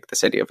 right? Like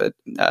this idea of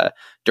a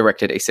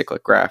directed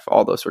acyclic graph,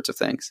 all those sorts of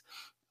things.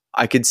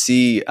 I could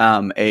see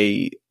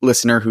a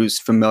listener who's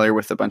familiar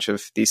with a bunch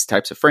of these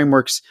types of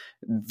frameworks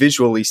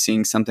visually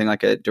seeing something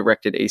like a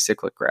directed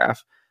acyclic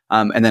graph.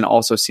 And then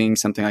also seeing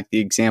something like the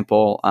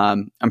example,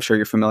 I'm sure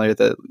you're familiar with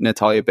the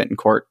Natalia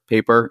Betancourt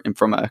paper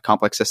from a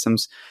complex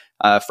systems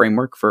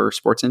framework for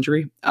sports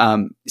injury.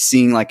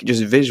 Seeing like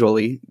just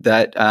visually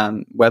that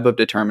web of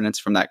determinants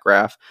from that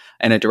graph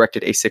and a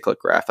directed acyclic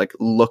graph, like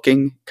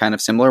looking kind of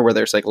similar, where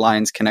there's like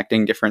lines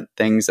connecting different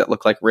things that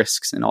look like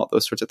risks and all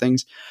those sorts of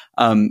things.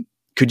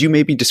 Could you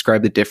maybe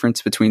describe the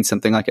difference between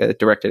something like a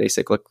directed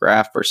acyclic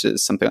graph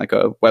versus something like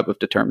a web of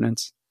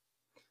determinants?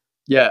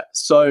 Yeah,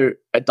 so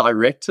a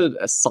directed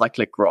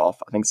acyclic graph,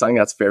 I think something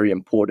that's very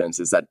important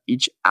is that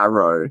each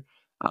arrow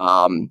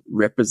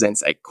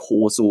represents a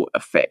causal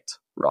effect,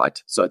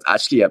 right? So it's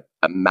actually a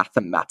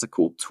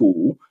mathematical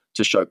tool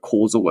to show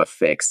causal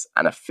effects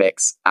and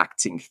effects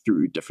acting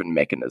through different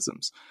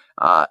mechanisms.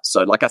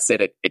 So like I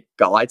said, it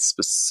guides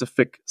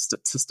specific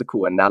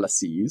statistical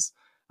analyses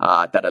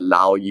that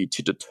allow you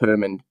to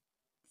determine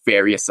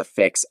various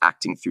effects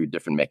acting through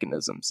different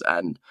mechanisms.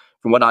 And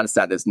from what I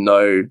understand, there's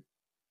no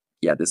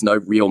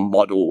real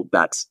model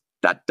that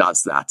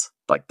does that.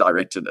 Like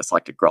directed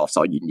acyclic graphs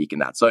are unique in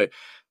that. So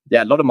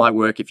yeah, a lot of my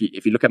work, if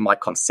you look at my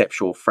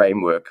conceptual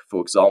framework,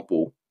 for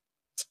example,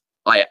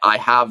 I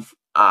have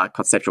a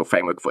conceptual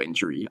framework for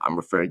injury I'm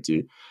referring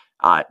to.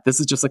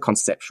 This is just a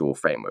conceptual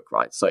framework,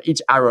 right? So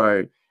each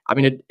arrow, I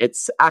mean, it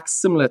acts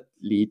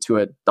similarly to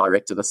a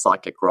directed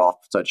acyclic graph.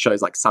 So it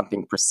shows like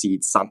something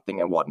precedes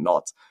something and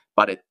whatnot,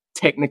 but it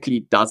technically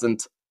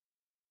doesn't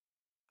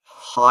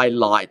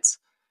highlight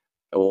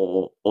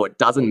or it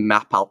doesn't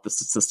map out the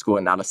statistical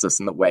analysis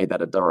in the way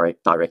that a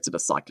directed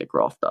acyclic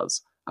graph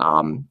does.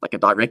 Like a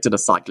directed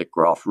acyclic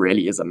graph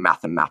really is a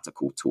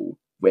mathematical tool,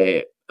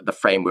 where the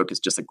framework is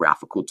just a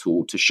graphical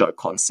tool to show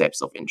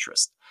concepts of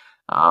interest.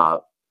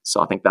 So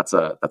I think that's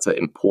an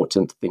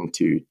important thing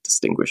to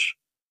distinguish.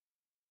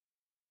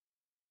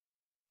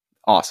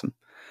 Awesome.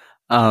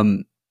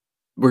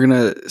 We're going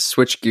to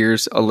switch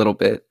gears a little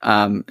bit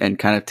and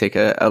kind of take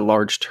a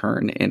large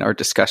turn in our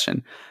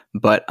discussion.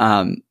 But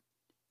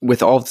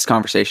with all of this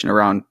conversation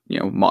around,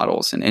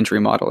 models and injury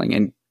modeling,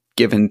 and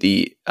given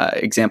the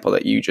example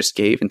that you just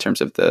gave in terms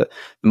of the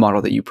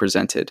model that you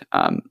presented,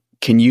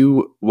 can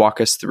you walk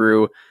us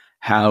through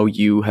how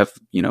you have,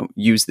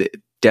 used the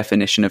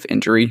definition of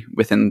injury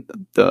within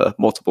the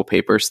multiple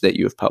papers that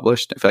you have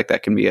published? I feel like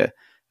that can be a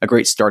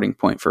great starting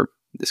point for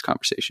this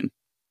conversation.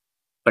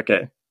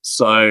 Okay.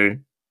 So,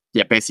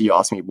 basically you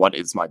asked me, what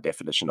is my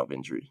definition of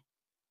injury?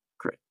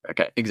 Correct.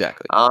 Okay.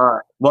 Exactly.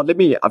 Well,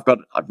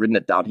 I've written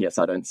it down here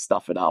so I don't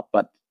stuff it up,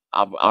 but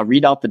I'll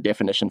read out the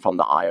definition from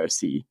the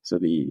IOC, so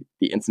the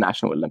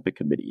International Olympic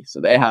Committee.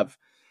 So they have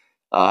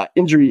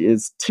injury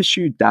is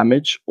tissue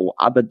damage or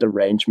other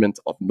derangement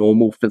of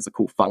normal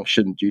physical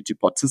function due to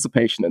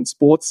participation in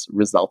sports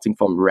resulting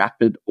from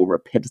rapid or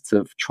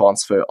repetitive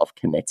transfer of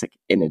kinetic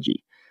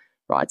energy.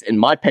 Right. In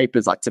my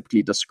papers, I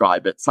typically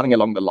describe it something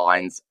along the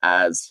lines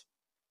as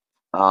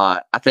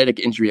athletic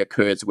injury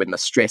occurs when the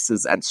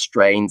stresses and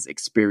strains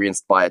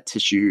experienced by a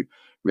tissue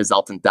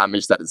result in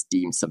damage that is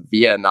deemed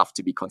severe enough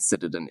to be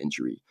considered an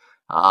injury.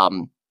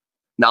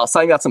 Now,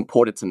 something that's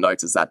important to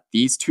note is that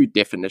these two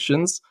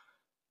definitions,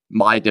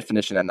 my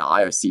definition and the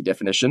IOC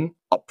definition,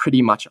 are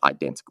pretty much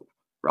identical,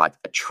 right?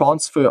 A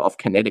transfer of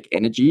kinetic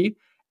energy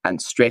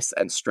and stress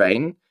and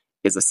strain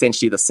is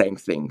essentially the same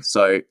thing.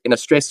 So in a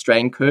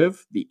stress-strain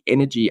curve, the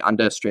energy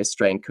under a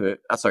stress-strain curve,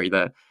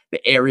 the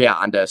area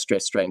under a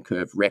stress-strain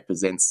curve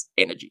represents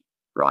energy,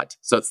 right?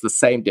 So it's the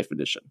same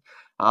definition.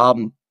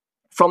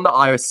 From the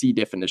IOC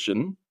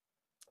definition,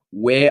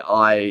 where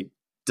I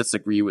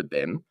disagree with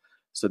them,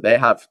 so they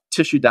have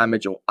tissue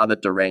damage or other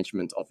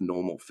derangement of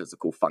normal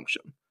physical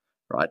function,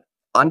 right?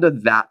 Under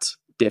that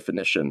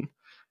definition,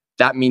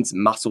 that means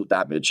muscle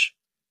damage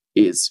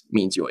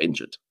means you're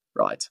injured,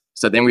 right?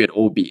 So then we would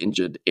all be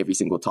injured every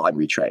single time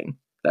we train.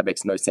 That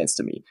makes no sense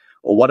to me.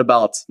 Or what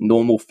about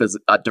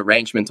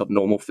derangement of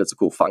normal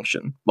physical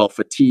function? Well,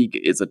 fatigue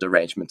is a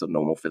derangement of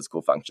normal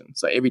physical function.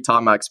 So every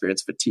time I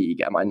experience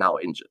fatigue, am I now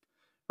injured,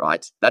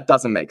 right? That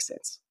doesn't make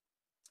sense.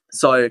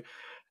 So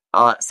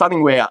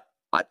something where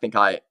I think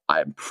I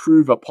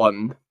improve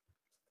upon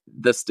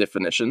this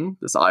definition,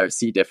 this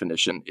IOC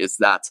definition, is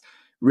that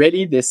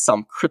really there's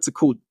some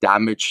critical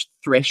damage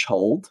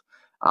threshold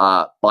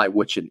by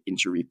which an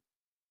injury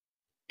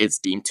is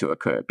deemed to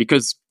occur.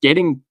 Because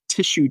getting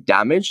tissue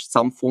damage,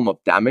 some form of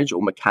damage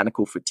or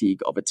mechanical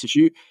fatigue of a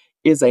tissue,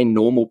 is a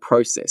normal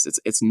process.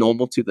 It's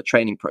normal to the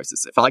training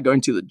process. If I go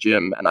into the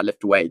gym and I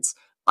lift weights,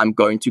 I'm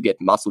going to get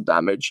muscle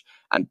damage,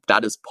 and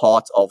that is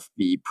part of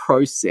the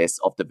process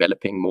of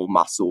developing more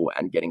muscle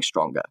and getting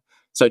stronger.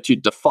 So to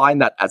define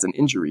that as an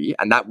injury,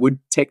 and that would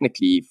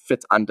technically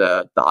fit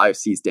under the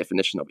IOC's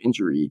definition of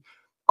injury,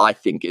 I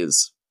think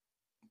is,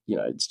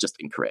 it's just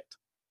incorrect,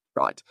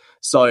 right?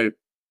 So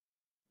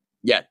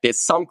there's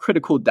some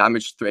critical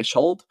damage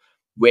threshold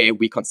where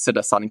we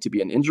consider something to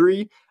be an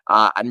injury.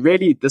 And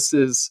really,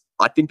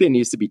 I think there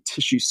needs to be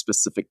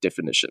tissue-specific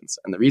definitions.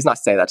 And the reason I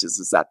say that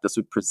is that this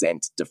would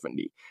present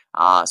differently.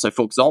 So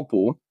for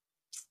example,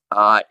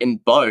 in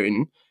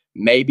bone,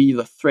 maybe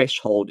the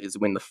threshold is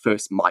when the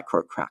first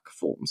microcrack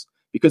forms.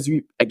 Because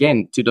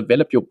again, to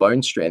develop your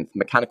bone strength,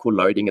 mechanical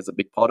loading is a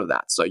big part of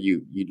that. So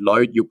you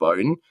load your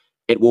bone,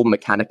 it will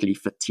mechanically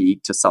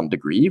fatigue to some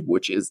degree,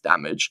 which is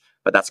damage,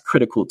 but that's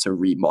critical to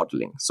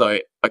remodeling. So,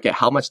 okay,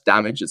 how much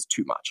damage is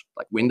too much?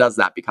 Like, when does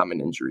that become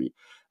an injury?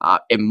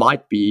 It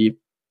might be,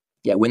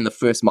 when the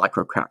first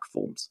microcrack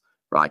forms,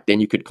 right?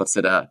 Then you could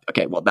consider,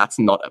 okay, well, that's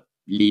not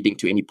leading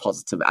to any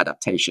positive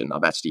adaptation.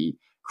 I've actually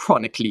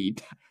chronically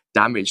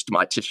damaged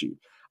my tissue.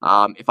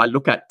 If I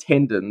look at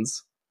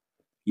tendons,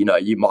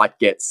 you might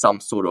get some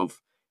sort of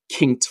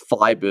kinked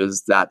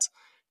fibers that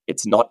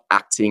it's not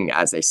acting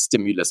as a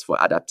stimulus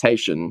for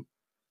adaptation,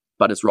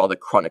 but is rather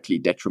chronically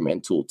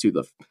detrimental to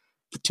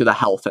the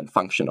health and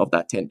function of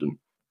that tendon.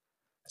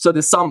 So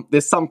there's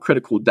some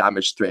critical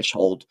damage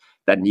threshold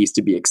that needs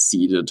to be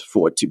exceeded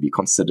for it to be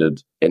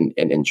considered an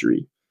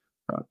injury.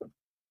 Right.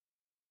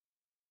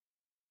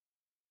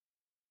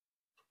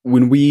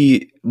 When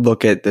we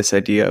look at this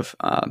idea of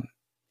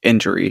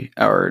injury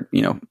or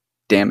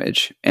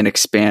damage and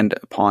expand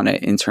upon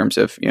it in terms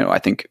of, I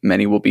think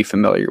many will be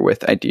familiar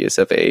with ideas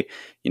of a,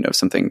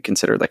 something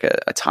considered like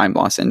a time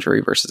loss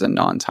injury versus a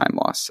non-time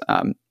loss.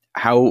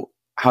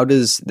 How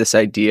does this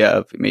idea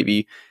of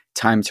maybe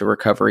time to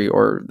recovery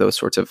or those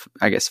sorts of,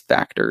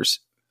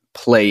 factors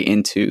play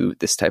into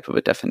this type of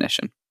a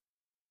definition?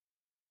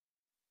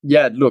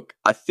 Yeah, look,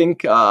 I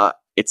think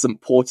it's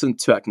important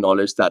to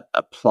acknowledge that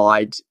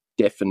applied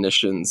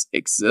definitions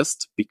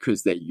exist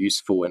because they're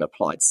useful in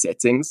applied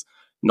settings,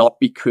 not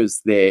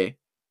because they're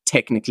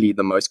technically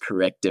the most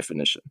correct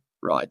definition,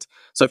 right?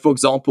 So for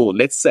example,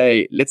 let's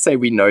say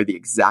we know the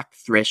exact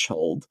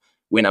threshold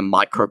when a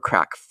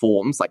microcrack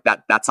forms, like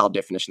that's our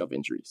definition of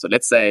injury. So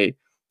let's say,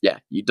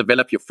 you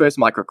develop your first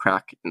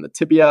microcrack in the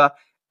tibia,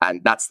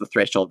 and that's the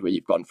threshold where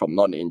you've gone from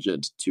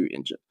non-injured to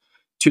injured.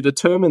 To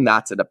determine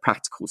that in a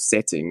practical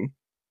setting,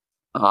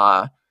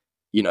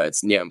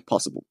 it's near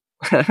impossible.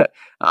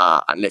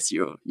 Unless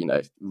you're,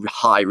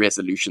 high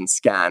resolution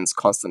scans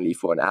constantly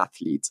for an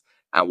athlete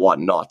and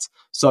whatnot.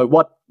 So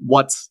what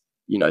what,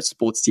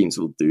 sports teams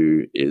will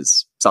do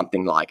is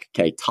something like,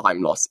 okay,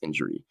 time loss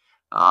injury,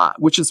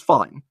 which is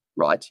fine,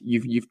 right?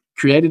 You've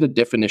created a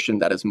definition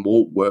that is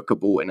more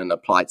workable in an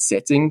applied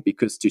setting,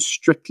 because to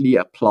strictly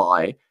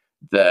apply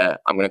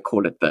I'm going to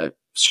call it the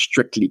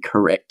strictly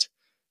correct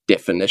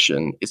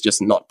definition, is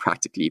just not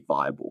practically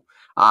viable.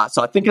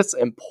 So I think it's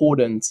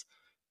important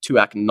to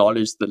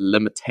acknowledge the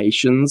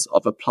limitations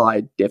of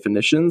applied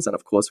definitions. And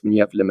of course, when you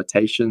have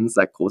limitations,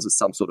 that causes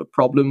some sort of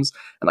problems.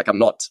 And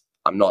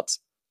I'm not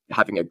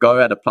having a go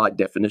at applied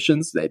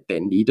definitions. They're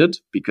needed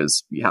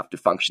because you have to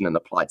function in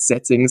applied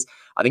settings.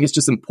 I think it's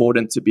just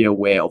important to be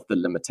aware of the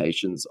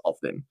limitations of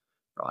them,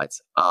 right?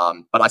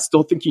 But I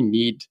still think you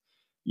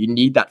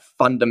need that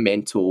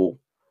fundamental,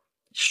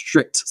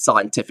 strict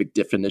scientific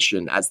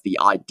definition as the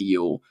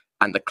ideal,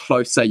 and the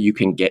closer you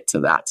can get to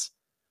that,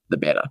 the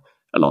better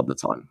a lot of the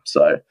time.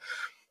 So,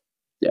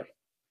 yeah.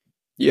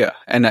 Yeah,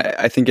 and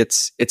I think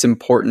it's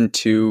important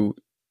to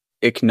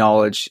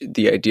acknowledge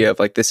the idea of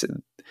like this.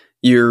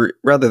 You're,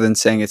 rather than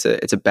saying it's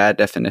a bad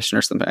definition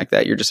or something like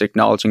that, you're just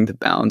acknowledging the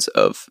bounds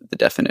of the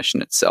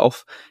definition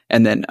itself,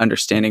 and then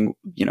understanding,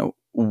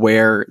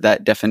 where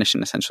that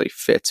definition essentially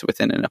fits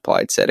within an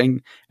applied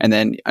setting, and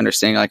then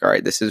understanding like, all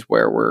right, this is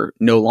where we're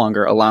no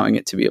longer allowing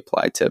it to be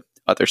applied to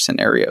other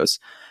scenarios,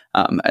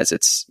 as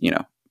it's,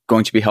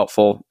 going to be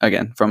helpful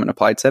again from an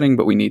applied setting,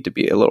 but we need to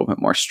be a little bit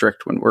more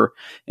strict when we're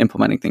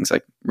implementing things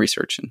like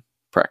research and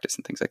practice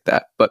and things like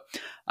that. But,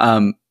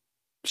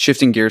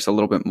 shifting gears a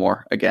little bit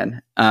more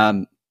again,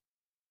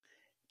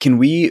 can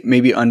we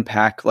maybe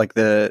unpack like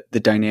the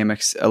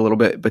dynamics a little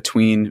bit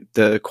between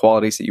the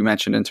qualities that you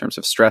mentioned in terms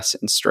of stress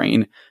and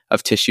strain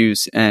of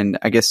tissues? And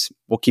I guess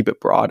we'll keep it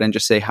broad and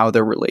just say how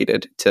they're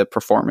related to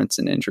performance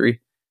and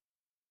injury.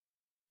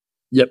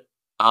 Yep.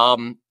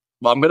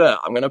 Well, I'm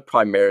gonna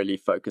primarily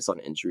focus on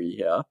injury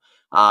here.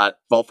 Well,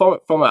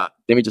 let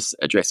me just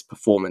address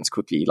performance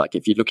quickly. Like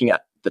if you're looking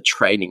at the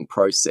training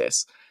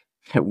process,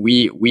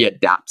 we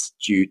adapt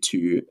due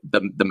to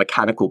the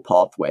mechanical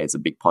pathway is a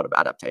big part of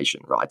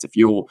adaptation, right? If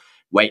you're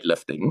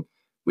weightlifting,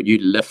 when you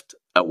lift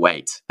a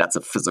weight, that's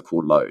a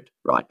physical load,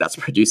 right? That's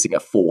producing a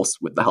force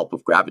with the help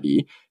of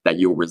gravity that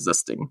you're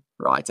resisting,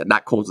 right? And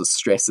that causes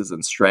stresses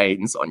and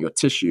strains on your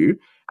tissue.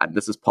 And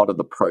this is part of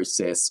the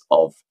process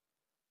of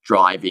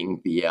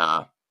driving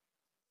the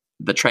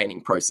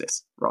training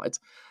process, right?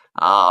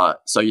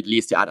 So it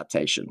leads to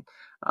adaptation.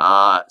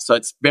 So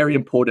it's very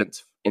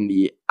important in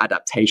the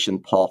adaptation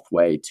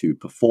pathway to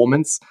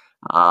performance.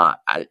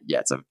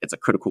 It's a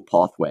critical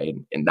pathway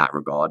in that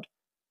regard.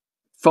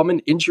 From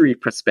an injury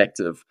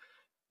perspective,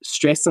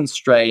 stress and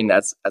strain,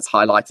 as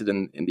highlighted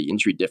in the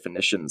injury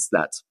definitions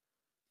that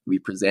we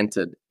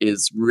presented,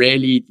 is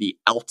really the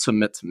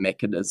ultimate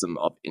mechanism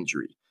of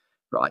injury,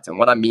 right? And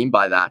what I mean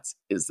by that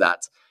is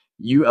that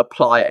you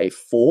apply a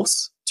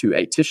force to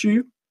a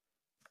tissue,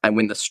 and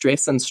when the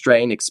stress and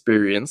strain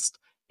experienced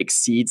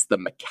exceeds the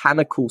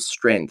mechanical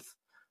strength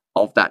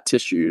of that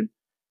tissue,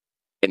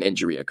 an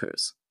injury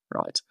occurs,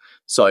 right?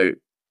 So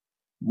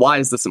why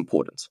is this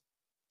important?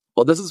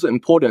 Well, this is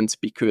important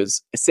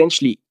because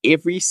essentially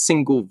every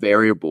single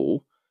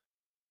variable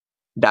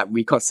that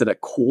we consider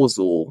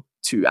causal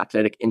to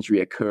athletic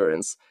injury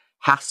occurrence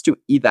has to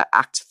either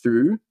act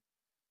through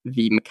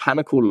the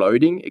mechanical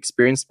loading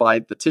experienced by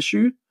the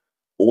tissue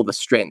or the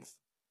strength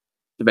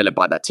developed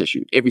by that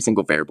tissue. Every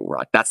single variable,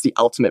 right? That's the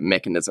ultimate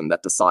mechanism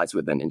that decides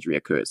whether an injury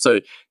occurs.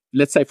 So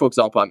let's say, for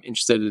example, I'm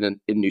interested in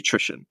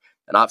nutrition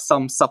and I have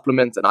some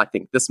supplement and I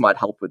think this might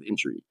help with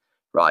injury,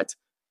 right?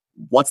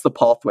 What's the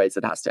pathways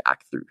it has to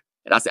act through?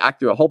 It has to act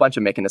through a whole bunch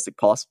of mechanistic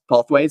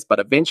pathways, but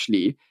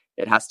eventually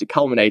it has to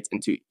culminate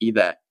into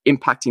either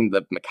impacting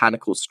the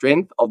mechanical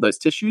strength of those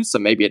tissues. So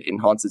maybe it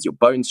enhances your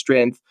bone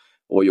strength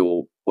or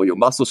your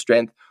muscle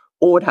strength,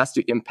 or it has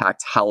to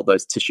impact how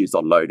those tissues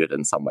are loaded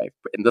in some way.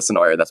 In this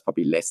scenario, that's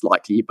probably less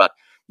likely. But,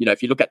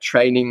 if you look at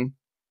training,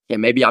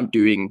 maybe I'm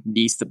doing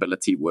knee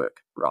stability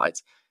work, right?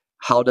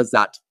 How does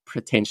that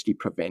potentially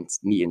prevent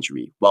knee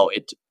injury? Well,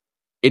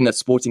 in a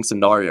sporting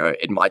scenario,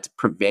 it might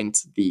prevent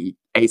the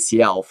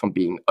ACL from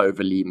being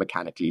overly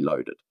mechanically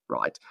loaded,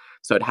 right?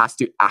 So it has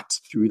to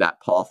act through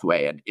that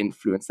pathway and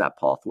influence that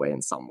pathway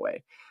in some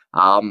way.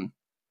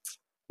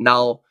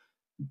 Now,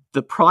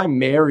 the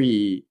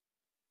primary,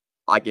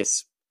 I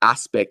guess,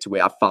 aspect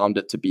where I found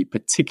it to be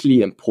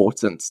particularly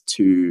important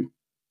to,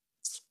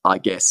 I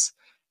guess,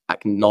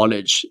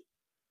 acknowledge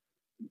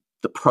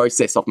the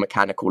process of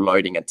mechanical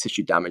loading and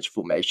tissue damage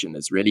formation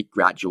is really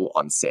gradual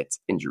onset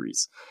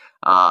injuries,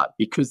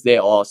 because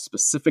there are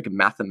specific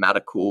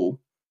mathematical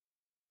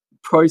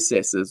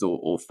processes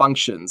or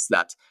functions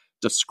that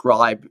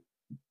describe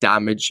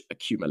damage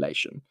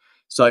accumulation.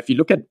 So if you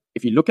look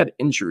at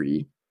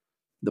injury,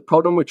 the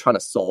problem we're trying to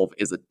solve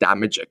is a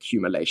damage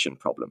accumulation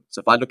problem. So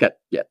if I look at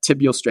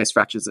tibial stress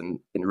fractures in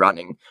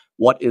running,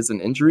 what is an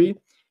injury?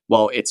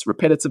 Well, it's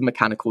repetitive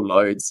mechanical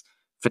loads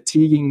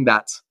fatiguing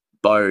that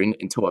bone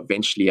until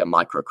eventually a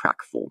micro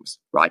crack forms,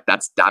 right?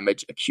 That's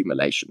damage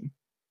accumulation.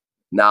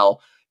 Now,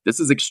 this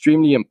is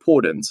extremely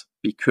important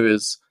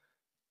because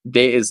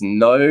there is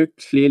no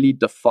clearly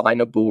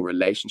definable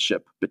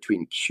relationship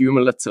between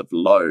cumulative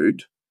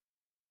load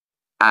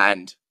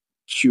and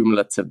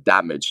cumulative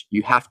damage.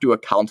 You have to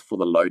account for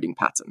the loading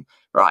pattern,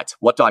 right?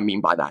 What do I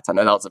mean by that? I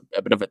know that was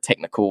a bit of a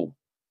technical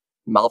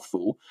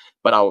mouthful,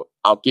 but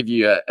I'll give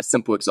you a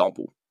simple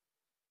example.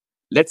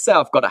 Let's say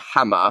I've got a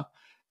hammer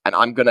and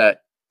I'm going to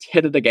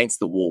hit it against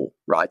the wall,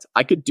 right?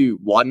 I could do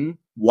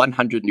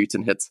 100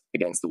 Newton hit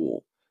against the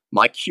wall.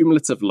 My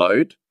cumulative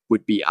load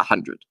would be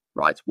 100,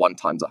 right? 1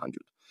 times 100.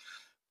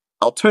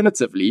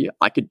 Alternatively,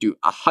 I could do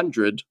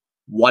 100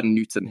 1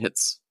 Newton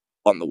hits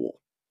on the wall.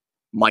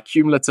 My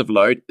cumulative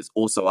load is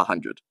also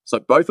 100. So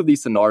both of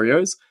these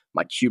scenarios,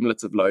 my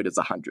cumulative load is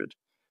 100.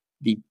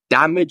 The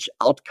damage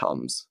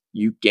outcomes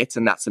you get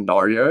in that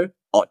scenario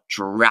are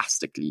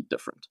drastically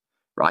different,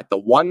 right? The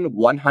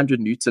 100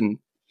 Newton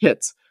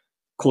hit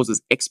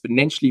causes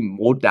exponentially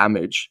more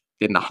damage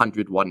than the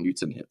 101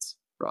 Newton hits,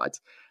 right?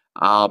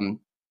 And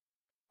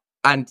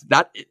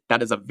that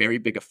is a very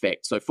big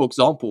effect. So for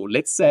example,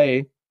 let's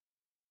say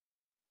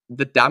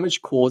the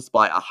damage caused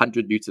by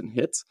 100 Newton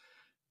hits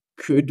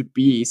could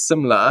be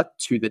similar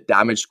to the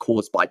damage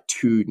caused by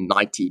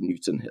 290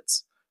 Newton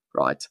hits,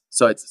 right?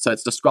 So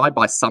it's described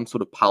by some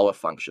sort of power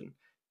function.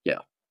 Yeah.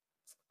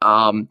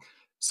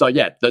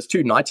 Those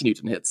 290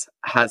 Newton hits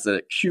has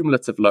a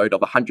cumulative load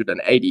of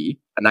 180,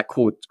 and that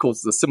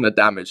causes a similar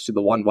damage to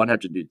the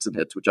 100 Newton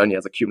hit, which only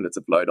has a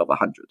cumulative load of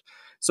 100.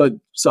 So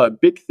a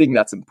big thing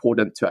that's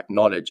important to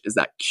acknowledge is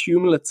that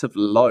cumulative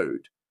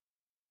load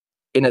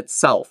in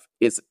itself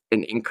is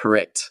an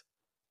incorrect,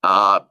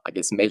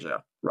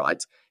 measure,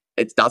 right?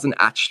 It doesn't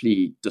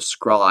actually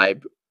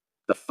describe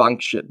the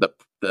function,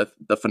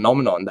 the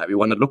phenomenon that we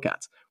want to look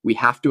at. We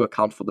have to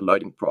account for the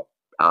loading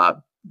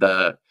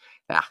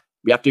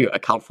we have to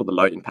account for the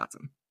loading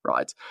pattern,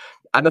 right?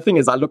 And the thing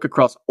is, I look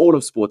across all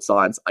of sports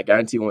science, I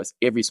guarantee almost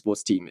every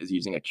sports team is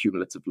using a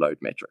cumulative load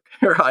metric,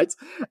 right?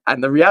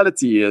 And the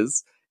reality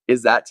is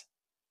that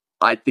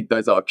I think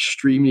those are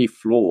extremely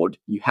flawed.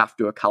 You have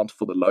to account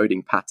for the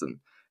loading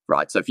pattern,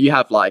 right? So if you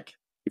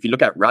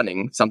look at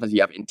running, sometimes you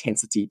have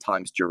intensity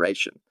times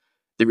duration.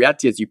 The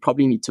reality is you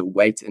probably need to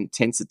weight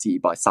intensity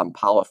by some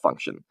power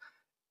function.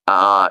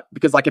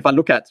 Because if I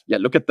look at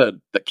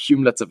the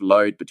cumulative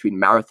load between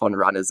marathon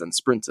runners and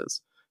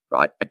sprinters,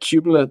 right?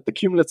 The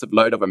cumulative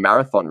load of a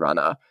marathon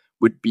runner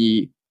would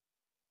be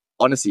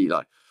honestly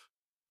like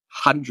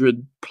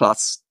 100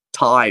 plus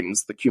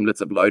times the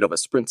cumulative load of a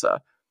sprinter.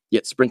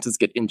 Yet sprinters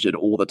get injured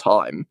all the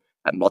time,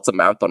 and lots of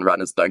marathon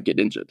runners don't get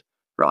injured,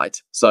 right?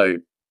 So,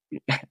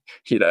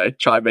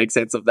 try and make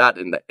sense of that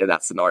in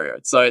that scenario.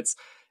 So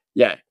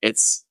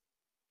it's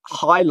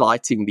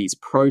highlighting these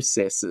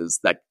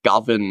processes that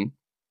govern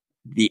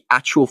the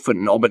actual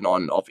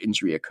phenomenon of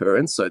injury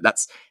occurrence. So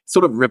that's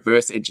sort of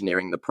reverse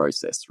engineering the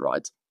process,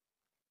 right?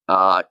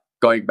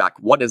 Going back,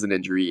 what is an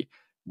injury?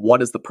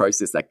 What is the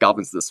process that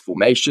governs this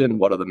formation?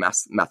 What are the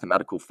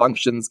mathematical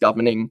functions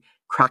governing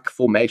crack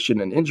formation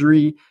and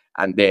injury?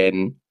 And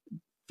then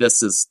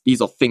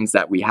these are things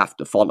that we have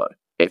to follow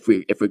if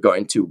we're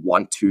going to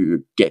want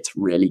to get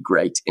really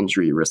great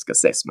injury risk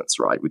assessments,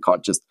 right? We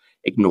can't just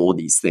ignore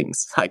these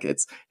things. Like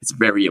it's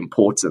very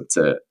important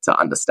to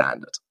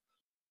understand it.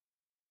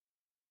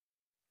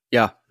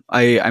 Yeah,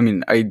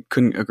 I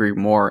couldn't agree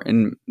more.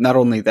 And not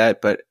only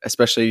that, but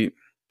especially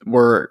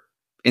we're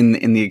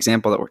in the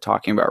example that we're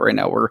talking about right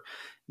now,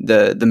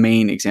 the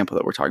main example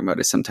that we're talking about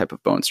is some type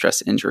of bone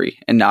stress injury,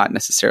 and not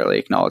necessarily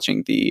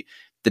acknowledging the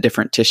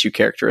different tissue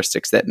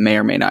characteristics that may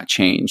or may not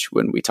change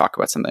when we talk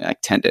about something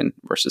like tendon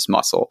versus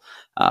muscle,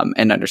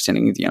 and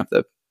understanding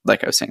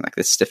like I was saying, like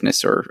the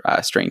stiffness or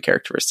strain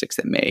characteristics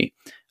that may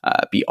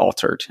be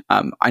altered.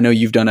 I know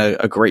you've done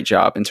a great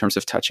job in terms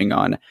of touching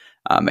on,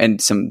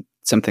 and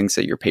some things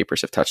that your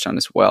papers have touched on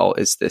as well,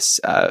 is this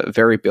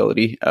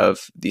variability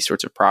of these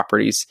sorts of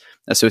properties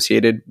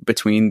associated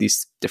between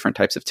these different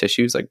types of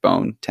tissues like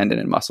bone, tendon,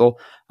 and muscle.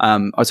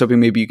 I was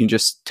hoping maybe you can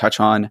just touch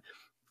on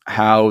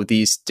how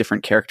these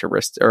different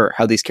characteristics, or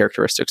how these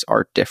characteristics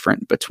are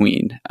different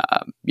between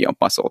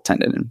muscle,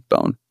 tendon, and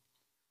bone.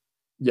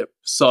 Yep.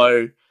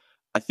 So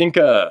I think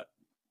the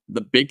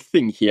big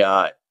thing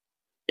here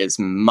is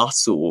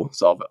muscle.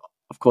 So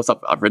of course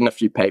I've written a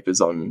few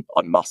papers on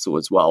muscle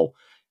as well.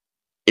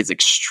 It's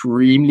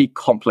extremely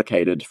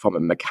complicated from a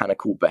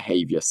mechanical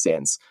behavior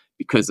sense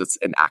because it's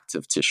an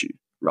active tissue,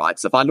 right?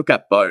 So if I look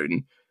at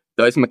bone,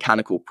 those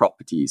mechanical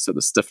properties, so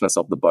the stiffness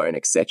of the bone,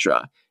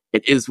 etc.,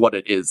 it is what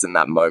it is in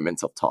that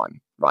moment of time,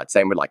 right?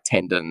 Same with like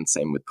tendon,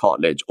 same with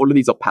cartilage. All of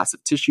these are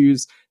passive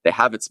tissues. They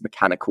have its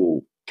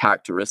mechanical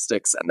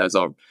characteristics, and those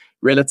are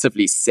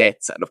relatively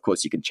set. And of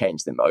course, you can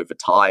change them over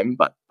time,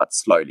 but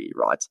slowly,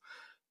 right?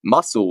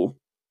 Muscle,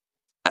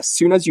 as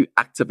soon as you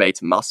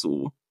activate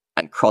muscle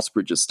and cross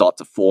bridges start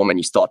to form and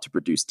you start to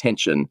produce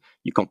tension,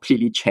 you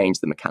completely change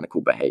the mechanical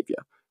behavior,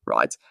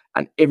 right?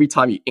 And every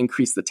time you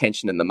increase the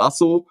tension in the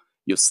muscle,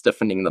 you're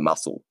stiffening the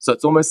muscle. So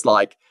it's almost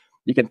like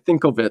you can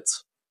think of it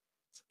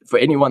for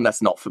anyone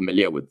that's not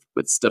familiar with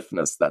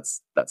stiffness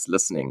that's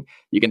listening,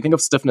 you can think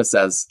of stiffness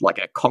as like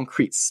a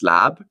concrete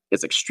slab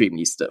is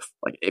extremely stiff.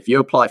 Like if you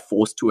apply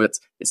force to it,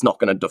 it's not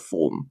going to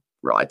deform,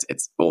 right?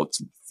 It's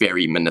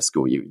very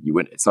minuscule.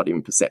 It's not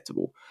even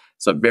perceptible.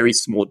 So very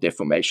small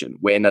deformation.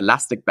 Where an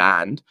elastic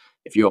band,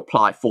 if you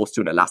apply force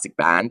to an elastic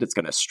band, it's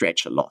going to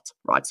stretch a lot,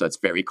 right? So it's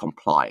very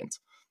compliant.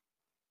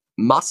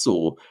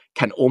 Muscle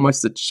can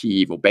almost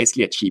achieve or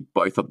basically achieve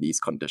both of these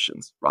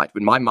conditions, right?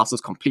 When my muscle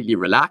is completely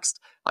relaxed,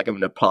 I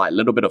can apply a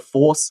little bit of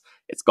force,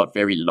 it's got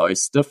very low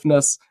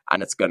stiffness,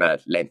 and it's going to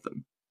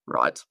lengthen,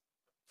 right?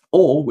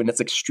 Or when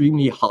it's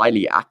extremely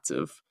highly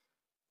active,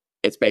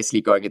 it's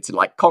basically going into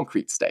like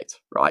concrete state,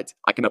 right?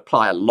 I can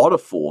apply a lot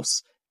of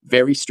force,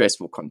 very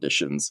stressful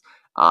conditions,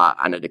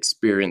 and it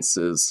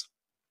experiences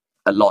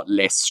a lot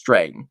less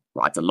strain,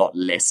 right? A lot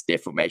less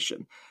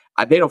deformation.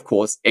 And then, of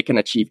course, it can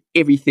achieve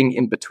everything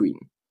in between,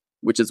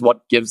 which is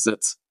what gives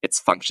it its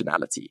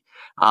functionality.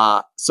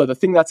 So the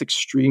thing that's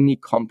extremely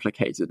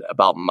complicated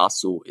about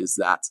muscle is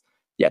that,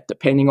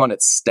 depending on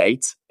its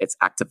state, its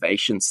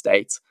activation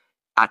state,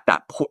 at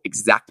that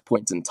exact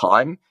point in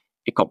time,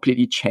 it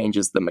completely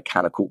changes the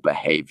mechanical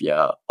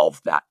behavior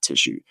of that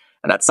tissue.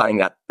 And that's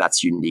something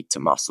that's unique to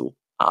muscle.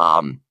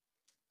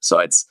 So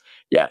it's,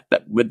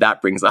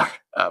 that brings a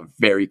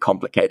very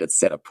complicated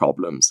set of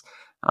problems.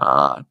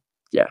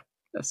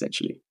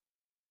 Essentially.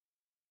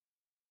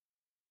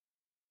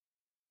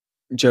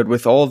 Judd,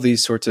 with all of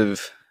these sorts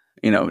of,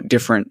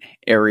 different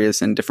areas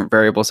and different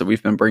variables that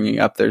we've been bringing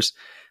up, there's,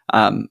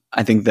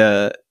 I think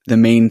the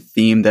main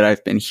theme that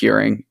I've been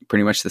hearing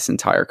pretty much this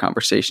entire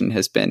conversation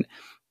has been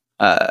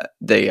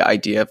the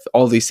idea of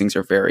all these things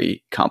are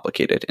very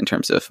complicated in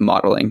terms of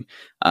modeling,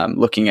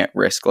 looking at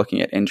risk,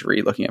 looking at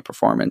injury, looking at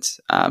performance.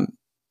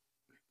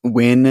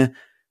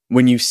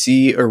 When you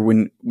see, or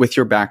when with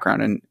your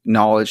background and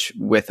knowledge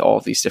with all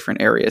of these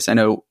different areas, I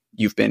know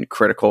you've been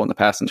critical in the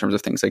past in terms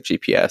of things like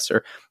GPS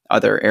or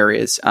other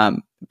areas.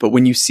 But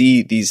when you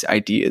see these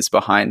ideas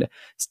behind,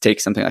 take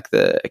something like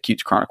the acute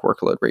to chronic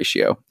workload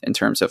ratio in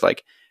terms of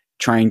like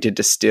trying to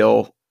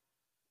distill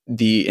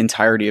the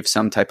entirety of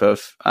some type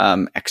of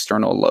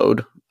external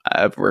load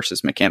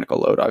versus mechanical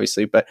load,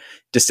 obviously, but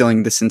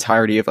distilling this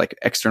entirety of like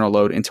external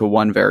load into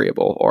one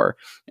variable or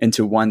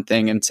into one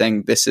thing and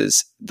saying this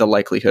is the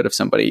likelihood of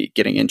somebody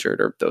getting injured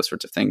or those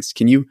sorts of things.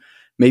 Can you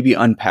maybe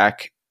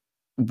unpack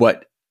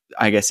what,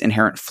 I guess,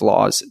 inherent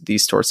flaws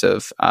these sorts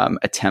of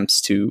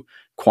attempts to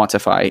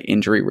quantify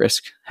injury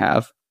risk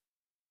have?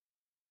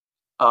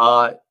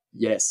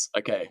 Yes.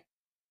 Okay.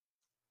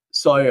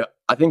 So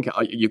I think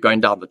you're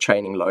going down the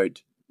training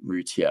load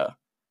route here.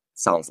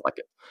 Sounds like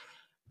it.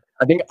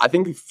 I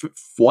think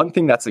one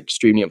thing that's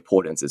extremely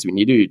important is we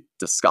need to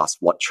discuss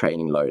what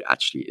training load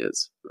actually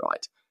is,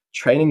 right?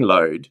 Training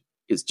load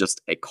is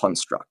just a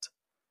construct.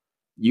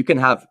 You can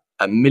have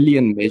a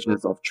million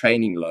measures of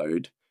training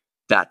load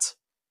that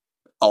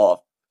are,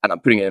 and I'm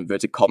putting it in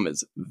inverted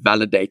commas,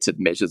 validated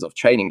measures of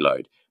training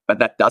load, but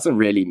that doesn't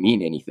really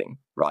mean anything,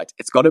 right?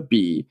 It's got to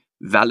be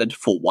valid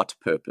for what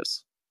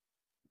purpose?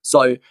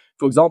 So,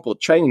 for example,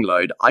 training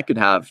load, I could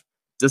have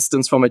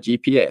distance from a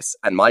GPS,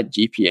 and my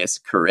GPS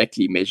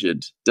correctly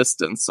measured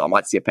distance. So I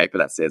might see a paper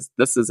that says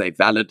this is a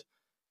valid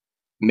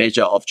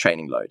measure of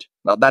training load.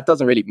 Now, that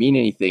doesn't really mean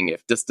anything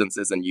if distance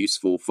isn't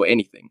useful for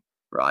anything,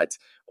 right?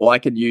 Or I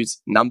can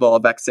use number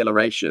of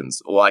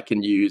accelerations, or I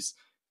can use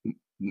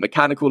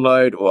mechanical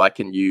load, or I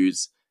can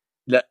use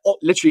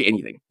literally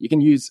anything. You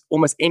can use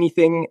almost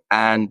anything,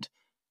 and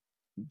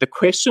the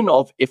question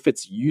of if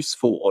it's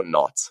useful or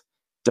not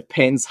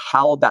depends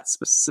how that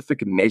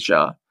specific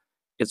measure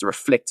is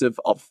reflective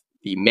of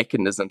the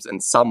mechanisms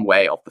in some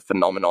way of the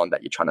phenomenon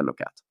that you're trying to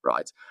look at,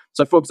 right?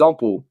 So, for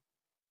example,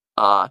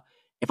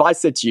 if I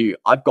said to you,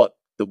 I've got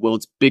the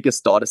world's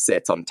biggest data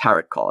set on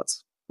tarot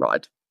cards,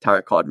 right?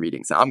 Tarot card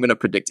readings, and I'm going to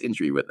predict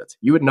injury with it.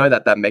 You would know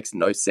that makes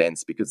no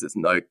sense because there's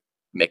no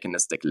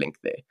mechanistic link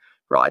there,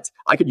 right?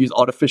 I could use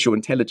artificial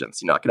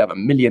intelligence. I could have a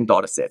million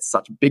data sets,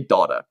 such big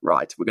data,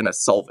 right? We're going to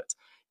solve it.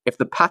 If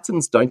the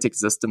patterns don't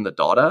exist in the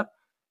data,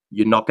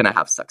 you're not going to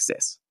have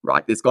success,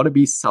 right? There's got to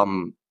be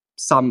some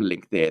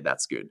link there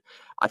that's good.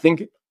 I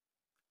think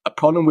a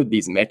problem with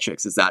these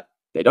metrics is that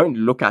they don't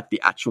look at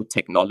the actual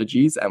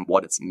technologies and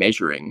what it's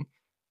measuring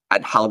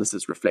and how this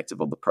is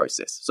reflective of the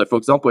process. So, for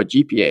example, a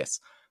GPS,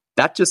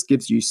 that just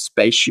gives you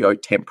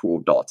spatio-temporal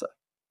data,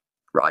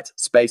 right?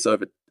 Space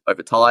over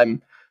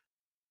time.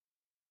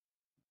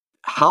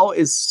 How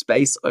is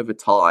space over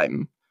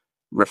time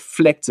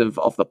reflective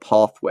of the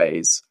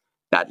pathways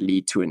that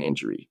lead to an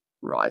injury,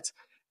 right?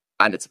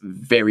 And it's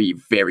very,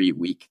 very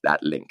weak,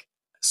 that link.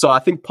 So I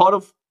think part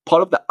of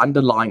the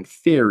underlying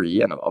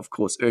theory, and of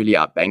course earlier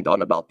I banged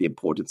on about the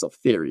importance of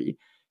theory.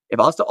 If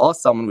I was to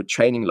ask someone with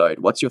training load,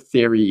 what's your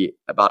theory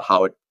about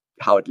how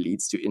it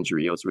leads to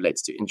injury or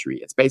relates to injury?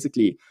 It's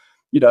basically,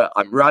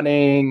 I'm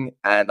running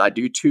and I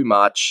do too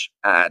much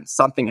and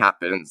something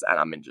happens and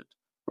I'm injured,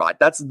 right?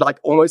 That's like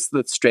almost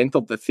the strength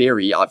of the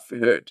theory I've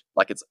heard.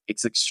 Like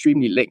it's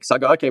extremely linked. So I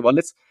go, okay, well,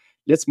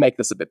 let's make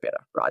this a bit better,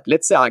 right?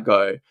 Let's say I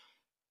go,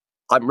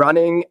 I'm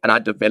running and I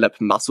develop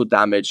muscle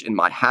damage in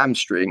my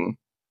hamstring,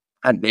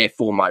 and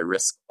therefore my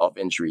risk of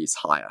injury is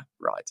higher,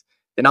 right?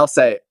 Then I'll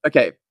say,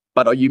 okay,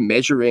 but are you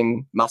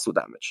measuring muscle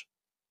damage,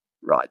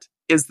 right?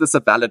 Is this a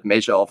valid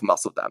measure of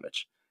muscle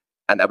damage?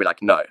 And they'll be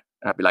like, no.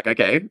 And I'll be like,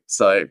 okay,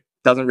 so it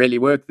doesn't really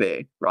work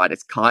there, right?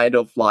 It's kind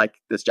of like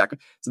this jack.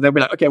 So they'll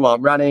be like, okay, well,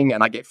 I'm running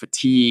and I get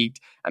fatigued.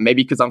 And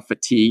maybe because I'm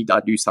fatigued,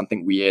 I do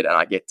something weird and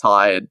I get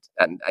tired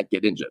and I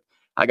get injured.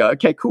 I go,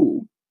 okay,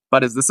 cool.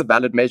 But is this a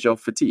valid measure of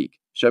fatigue?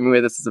 Show me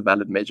where this is a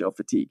valid measure of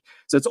fatigue.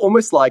 So it's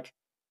almost like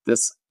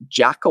this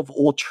jack of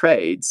all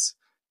trades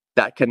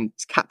that can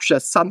capture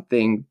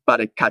something, but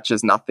it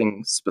catches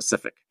nothing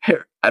specific,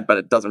 but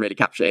it doesn't really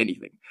capture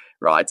anything,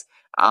 right?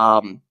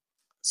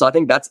 So I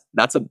think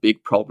that's a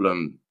big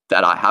problem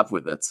that I have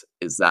with it,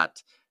 is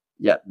that,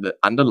 yeah, the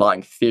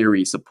underlying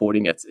theory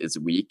supporting it is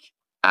weak.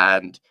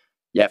 And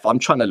yeah, if I'm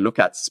trying to look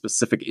at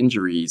specific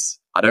injuries,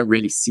 I don't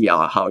really see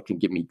how it can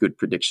give me good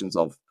predictions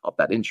of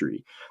that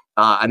injury.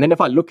 And then if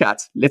I look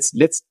at, let's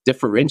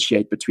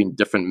differentiate between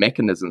different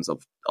mechanisms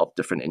of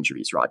different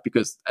injuries, right?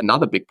 Because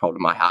another big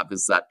problem I have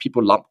is that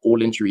people lump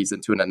all injuries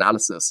into an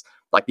analysis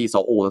like these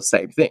are all the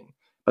same thing,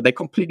 but they're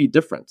completely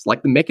different.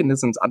 Like the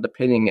mechanisms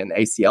underpinning an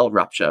ACL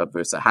rupture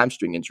versus a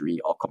hamstring injury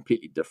are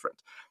completely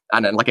different.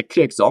 And then like a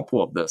clear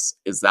example of this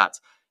is that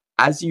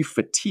as you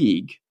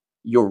fatigue,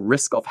 your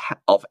risk of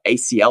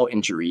ACL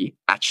injury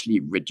actually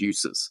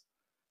reduces.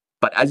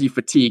 But as you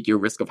fatigue, your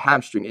risk of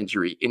hamstring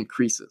injury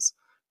increases,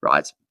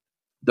 right?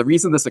 The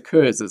reason this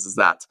occurs is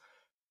that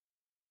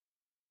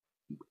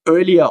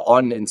earlier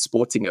on in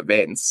sporting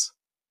events,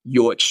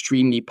 you're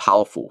extremely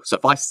powerful. So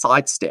if I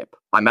sidestep,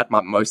 I'm at my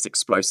most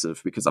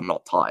explosive because I'm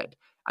not tired.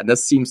 And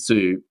this seems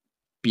to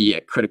be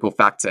a critical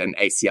factor in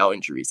ACL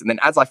injuries. And then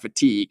as I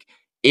fatigue,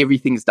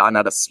 everything's done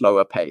at a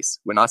slower pace.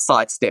 When I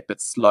sidestep,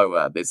 it's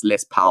slower. There's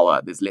less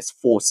power. There's less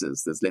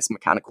forces. There's less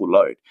mechanical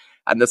load.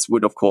 And this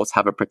would, of course,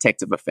 have a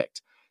protective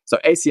effect. So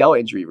ACL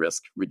injury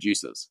risk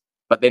reduces.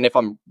 But then if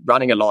I'm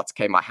running a lot,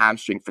 okay, my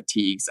hamstring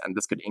fatigues, and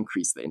this could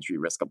increase the injury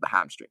risk of the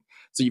hamstring.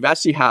 So you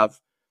actually have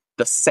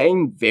the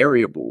same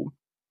variable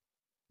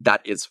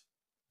that is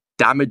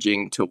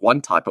damaging to one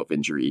type of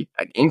injury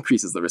and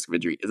increases the risk of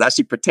injury is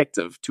actually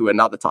protective to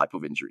another type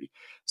of injury.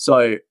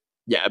 So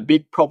yeah, a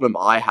big problem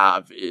I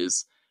have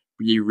is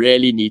you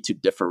really need to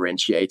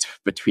differentiate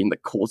between the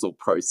causal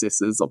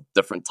processes of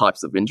different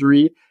types of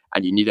injury.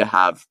 And you need to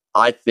have,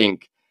 I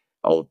think,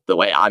 the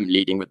way I'm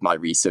leading with my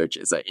research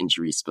is an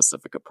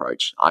injury-specific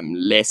approach. I'm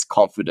less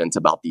confident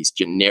about these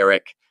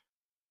generic,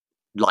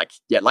 like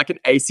an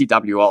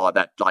ACWR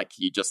that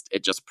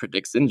it just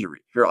predicts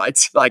injury, right?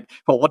 Like,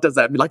 well, what does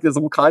that mean? Like, there's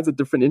all kinds of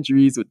different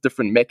injuries with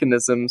different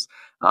mechanisms.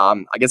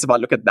 I guess if I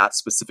look at that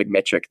specific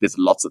metric, there's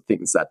lots of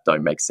things that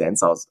don't make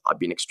sense. I've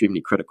been extremely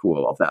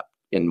critical of that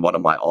in one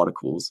of my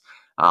articles.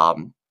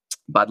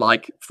 But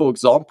like, for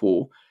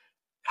example,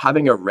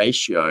 having a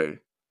ratio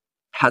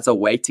has a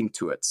weighting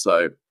to it.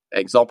 So an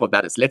example of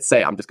that is, let's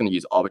say, I'm just going to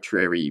use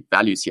arbitrary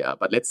values here,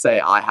 but let's say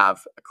I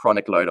have a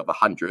chronic load of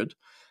 100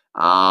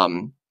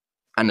 and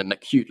an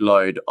acute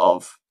load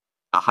of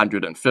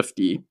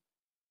 150.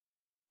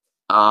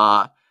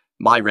 My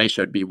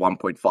ratio would be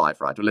 1.5,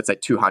 right? Or let's say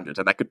 200,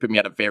 and that could put me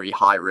at a very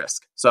high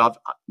risk. So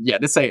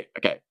let's say,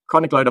 okay,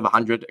 chronic load of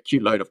 100,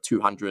 acute load of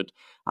 200.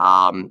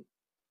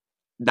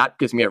 That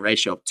gives me a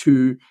ratio of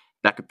 2.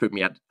 That could put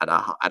me at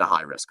a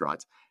high risk,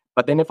 right?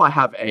 But then if I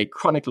have a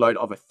chronic load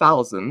of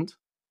 1,000,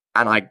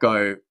 and I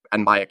go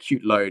and my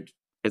acute load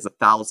is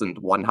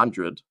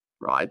 1,100,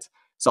 right?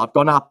 So I've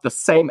gone up the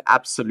same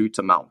absolute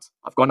amount.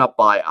 I've gone up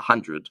by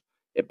 100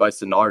 in both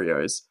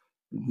scenarios.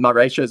 My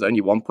ratio is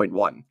only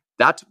 1.1.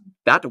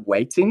 That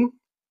weighting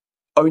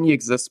only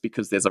exists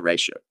because there's a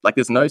ratio. Like,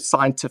 there's no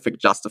scientific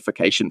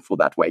justification for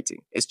that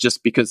weighting. It's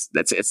just because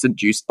it's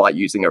induced by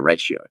using a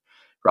ratio,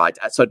 right?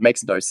 So it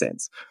makes no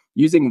sense.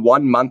 Using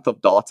 1 month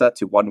of data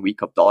to 1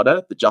 week of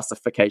data, the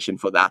justification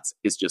for that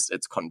is just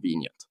it's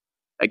convenient.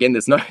 Again,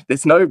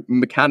 there's no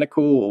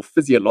mechanical or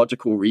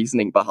physiological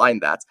reasoning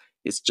behind that.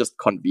 It's just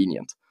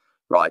convenient,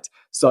 right?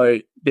 So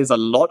there's a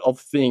lot of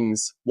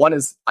things. One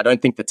is, I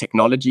don't think the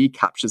technology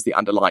captures the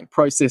underlying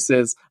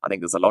processes. I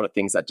think there's a lot of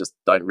things that just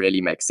don't really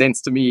make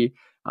sense to me.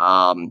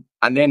 And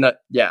then,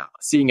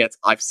 seeing it,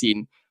 I've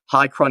seen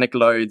high chronic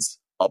loads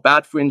are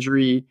bad for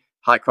injury.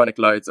 High chronic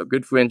loads are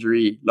good for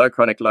injury. Low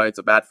chronic loads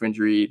are bad for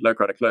injury. Low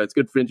chronic loads,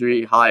 good for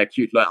injury. High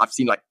acute load. I've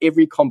seen like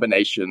every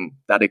combination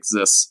that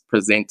exists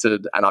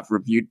presented, and I've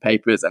reviewed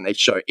papers and they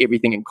show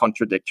everything in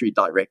contradictory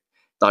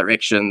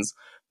directions.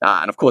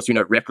 And of course,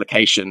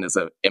 replication is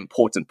an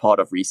important part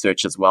of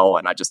research as well.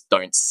 And I just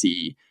don't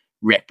see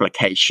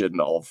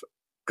replication of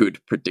good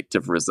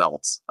predictive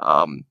results.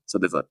 So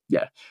there's a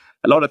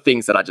lot of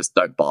things that I just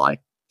don't buy,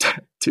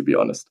 to be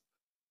honest.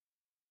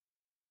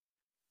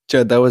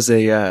 Judd, that was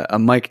a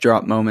mic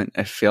drop moment,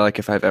 I feel like,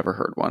 if I've ever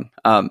heard one.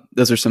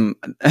 Those are some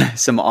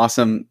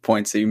awesome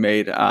points that you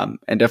made,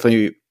 and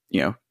definitely,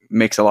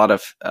 makes a lot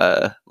of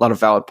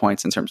valid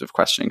points in terms of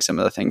questioning some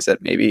of the things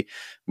that maybe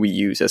we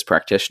use as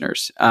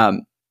practitioners.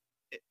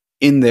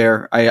 in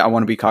there, I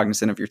want to be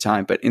cognizant of your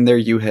time, but in there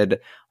you had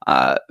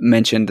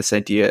mentioned this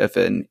idea of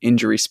an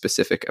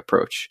injury-specific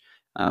approach.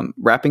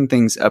 Wrapping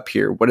things up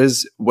here, what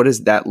does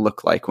that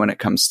look like when it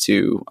comes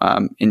to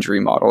injury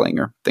modeling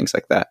or things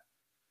like that?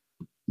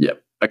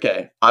 Yep.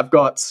 Okay. I'm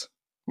going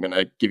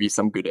to give you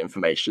some good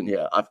information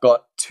here. I've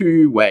got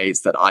 2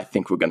 ways that I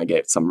think we're going to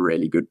get some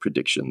really good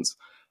predictions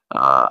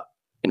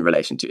in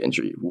relation to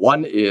injury.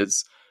 One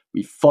is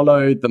we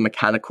follow the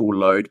mechanical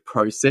load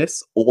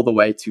process all the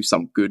way to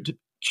some good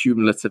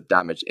cumulative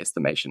damage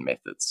estimation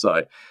methods.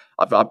 So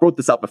I brought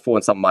this up before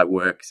in some of my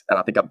work, and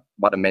I think I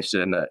might have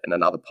mentioned it in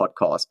another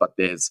podcast, but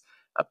there's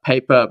a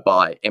paper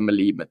by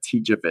Emily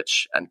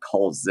Matijevic and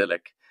Cole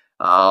Zillick,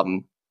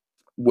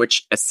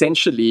 which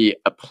essentially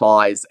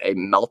applies a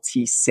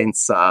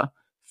multi-sensor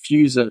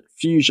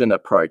fusion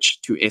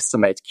approach to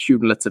estimate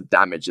cumulative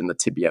damage in the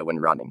tibia when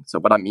running. So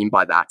what I mean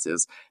by that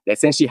is they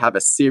essentially have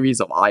a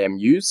series of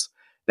IMUs.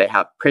 They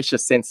have pressure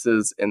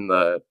sensors in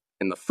the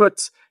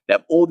foot. They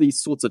have all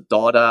these sorts of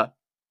data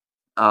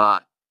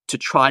to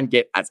try and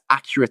get as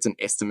accurate an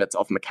estimate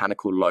of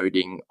mechanical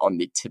loading on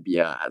the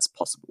tibia as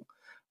possible,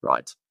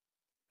 right?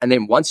 And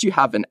then once you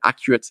have an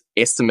accurate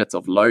estimate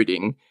of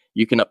loading,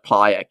 you can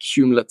apply a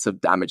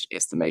cumulative damage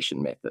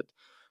estimation method.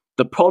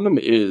 The problem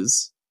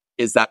is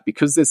that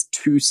because there's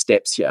 2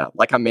 steps here,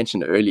 like I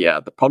mentioned earlier,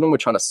 the problem we're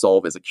trying to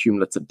solve is a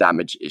cumulative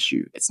damage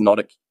issue. It's not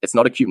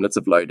a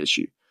cumulative load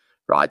issue,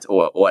 right?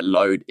 Or a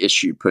load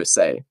issue per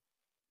se.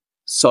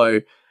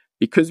 So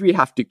because we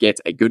have to get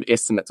a good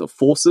estimate of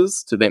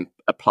forces to then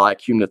apply a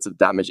cumulative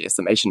damage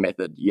estimation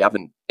method, you have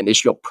an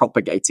issue of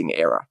propagating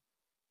error,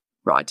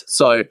 right?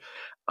 So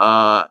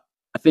I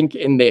think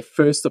in their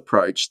first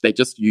approach, they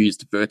just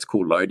used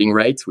vertical loading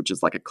rate, which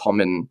is like a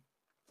common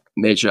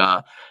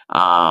measure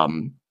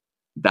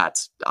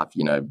that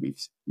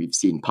we've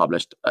seen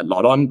published a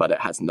lot on, but it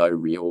has no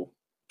real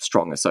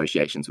strong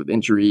associations with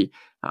injury.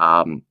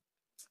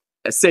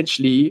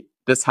 Essentially,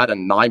 this had a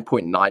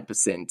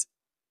 9.9%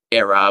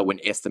 error when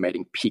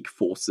estimating peak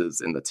forces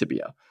in the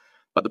tibia.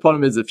 But the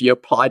problem is if you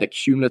applied a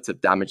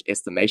cumulative damage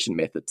estimation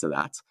method to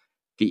that,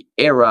 the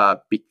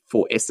error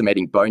for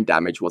estimating bone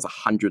damage was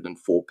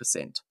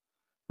 104%,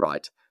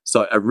 right?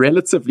 So a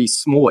relatively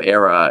small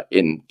error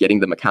in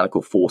getting the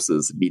mechanical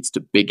forces leads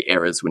to big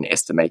errors when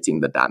estimating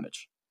the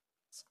damage.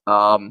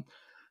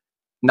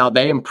 Now,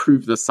 they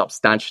improved this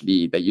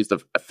substantially. They used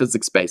a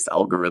physics-based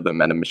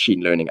algorithm and a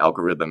machine learning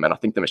algorithm. And I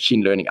think the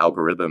machine learning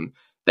algorithm,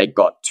 they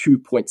got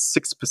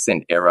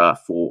 2.6% error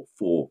for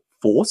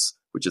force,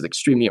 which is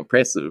extremely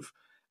impressive.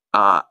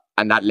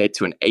 And that led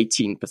to an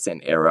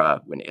 18% error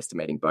when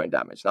estimating bone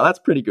damage. Now, that's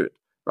pretty good,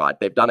 right?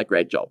 They've done a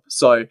great job.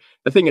 So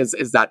the thing is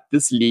that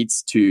this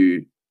leads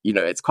to,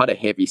 it's quite a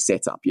heavy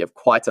setup. You have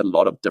quite a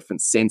lot of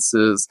different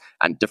sensors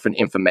and different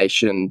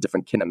information,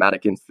 different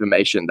kinematic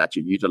information that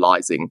you're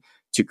utilizing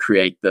to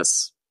create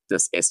this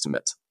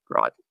estimate,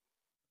 right?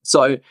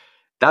 So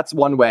that's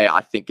one way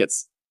I think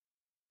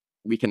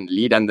we can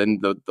lead. And then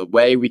the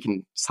way we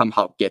can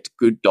somehow get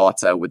good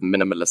data with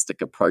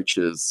minimalistic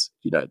approaches,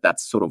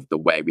 that's sort of the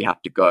way we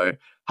have to go.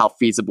 How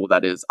feasible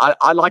that is.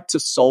 I like to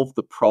solve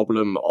the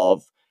problem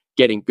of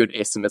getting good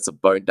estimates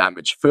of bone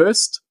damage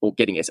first, or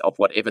getting of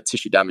whatever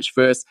tissue damage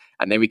first,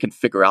 and then we can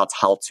figure out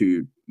how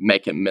to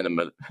make it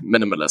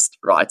minimalist,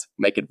 right?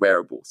 Make it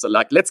wearable. So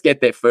let's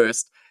get there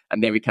first,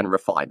 and then we can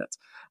refine it,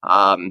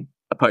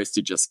 opposed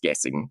to just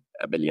guessing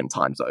a million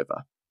times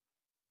over.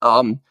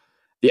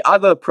 The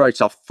other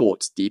approach I've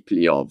thought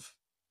deeply of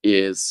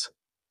is,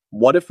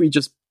 what if we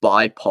just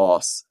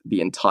bypass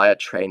the entire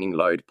training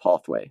load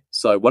pathway?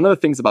 So one of the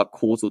things about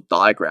causal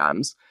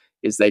diagrams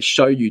is they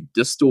show you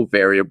distal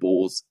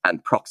variables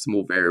and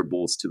proximal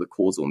variables to the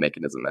causal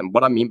mechanism. And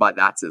what I mean by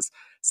that is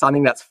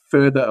something that's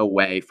further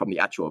away from the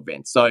actual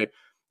event. So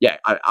yeah,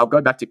 I'll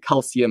go back to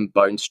calcium,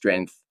 bone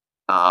strength,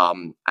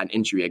 and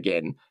injury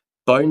again.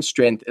 Bone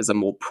strength is a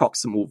more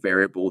proximal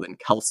variable than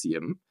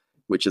calcium,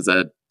 which is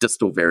a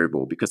distal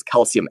variable, because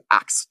calcium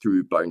acts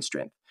through bone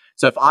strength.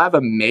 So if I have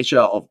a measure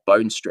of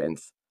bone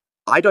strength,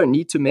 I don't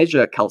need to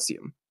measure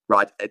calcium,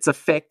 right? Its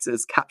effect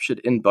is captured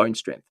in bone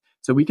strength.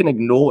 So we can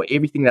ignore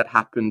everything that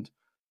happened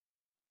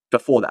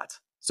before that.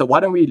 So why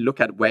don't we look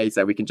at ways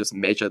that we can just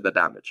measure the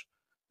damage,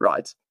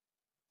 right?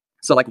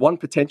 So one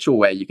potential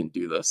way you can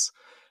do this,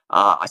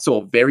 I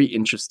saw a very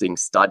interesting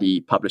study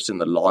published in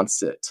the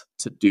Lancet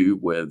to do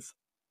with,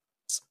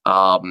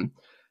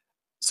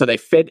 so they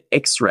fed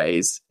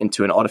X-rays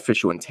into an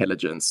artificial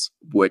intelligence,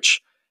 which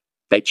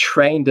they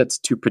trained it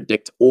to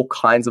predict all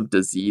kinds of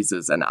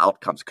diseases and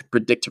outcomes. It could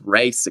predict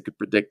race, it could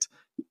predict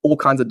all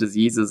kinds of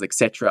diseases,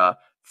 etc.,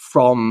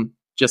 from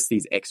just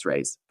these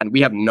X-rays. And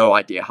we have no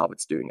idea how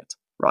it's doing it,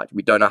 right?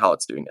 We don't know how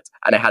it's doing it.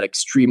 And it had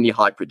extremely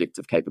high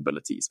predictive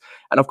capabilities.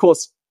 And of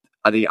course,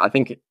 I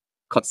think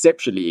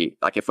conceptually,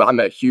 if I'm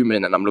a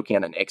human and I'm looking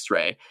at an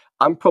X-ray,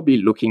 I'm probably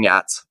looking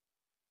at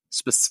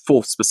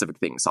for specific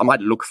things. I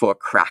might look for a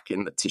crack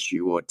in the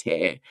tissue or a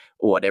tear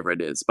or whatever it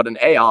is. But an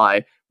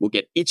AI will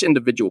get each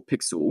individual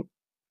pixel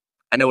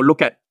and it will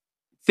look at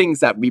things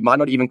that we might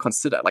not even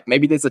consider.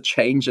 Maybe there's a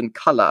change in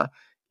color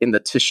in the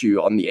tissue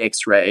on the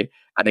X-ray,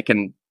 and it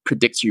can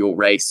predict your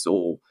race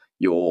or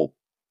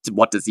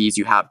what disease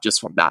you have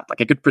just from that. Like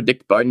it could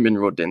predict bone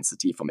mineral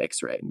density from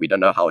X-ray, and we don't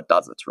know how it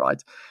does it,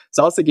 right?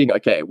 So I was thinking,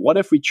 okay, what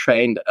if we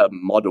trained a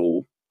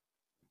model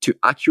to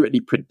accurately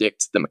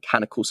predict the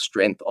mechanical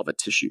strength of a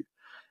tissue?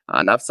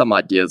 And I have some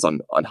ideas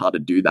on how to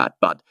do that.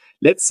 But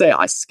let's say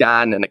I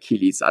scan an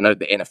Achilles. I know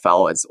the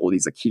NFL has all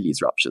these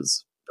Achilles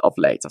ruptures of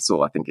late.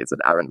 I think it's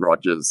Aaron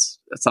Rodgers,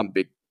 some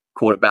big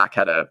quarterback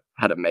had a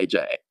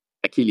major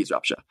Achilles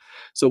rupture.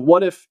 So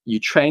what if you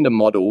trained a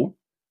model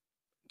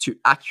to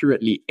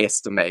accurately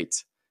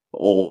estimate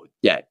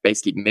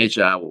basically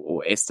measure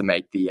or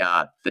estimate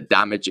the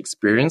damage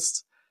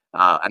experienced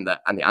and the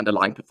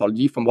underlying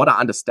pathology? From what I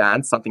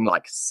understand, something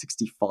like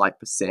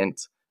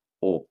 65%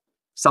 or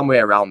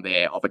somewhere around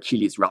there of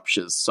Achilles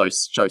ruptures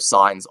show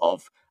signs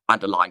of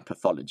underlying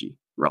pathology,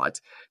 right?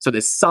 So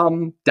there's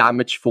some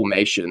damage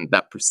formation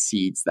that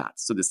precedes that.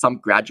 So there's some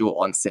gradual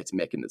onset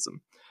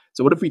mechanism.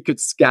 So what if we could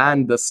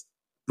scan this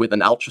with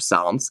an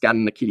ultrasound, scan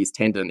an Achilles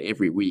tendon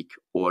every week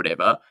or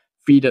whatever,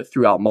 feed it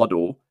through our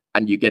model,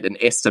 and you get an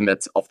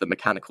estimate of the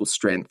mechanical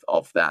strength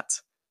of that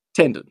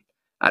tendon.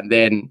 And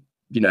then,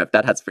 if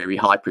that has very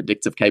high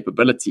predictive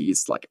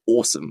capabilities, like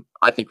awesome,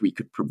 I think we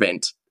could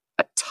prevent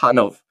a ton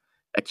of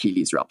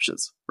Achilles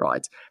ruptures,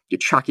 right? You're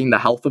tracking the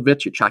health of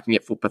it, you're tracking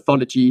it for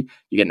pathology,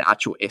 you get an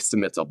actual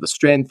estimate of the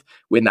strength.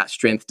 When that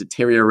strength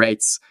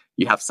deteriorates,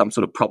 you have some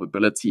sort of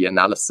probability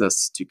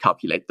analysis to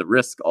calculate the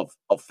risk of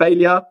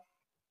failure.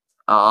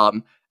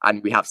 And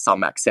we have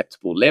some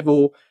acceptable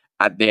level.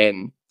 And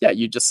then,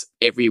 you just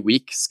every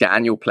week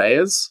scan your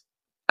players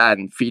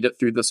and feed it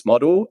through this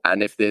model.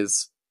 And if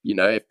there's,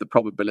 if the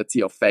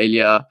probability of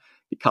failure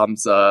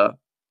becomes,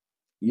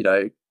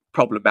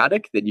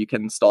 problematic, then you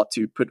can start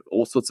to put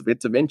all sorts of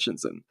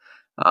interventions in.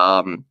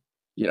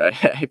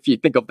 If you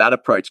think of that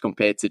approach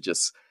compared to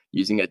just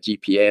using a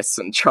GPS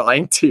and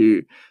trying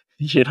to,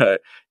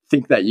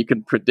 think that you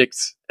can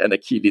predict an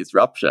Achilles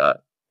rupture,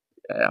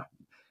 I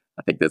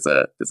think there's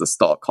a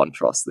stark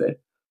contrast there.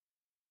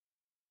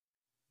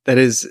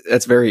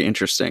 That's very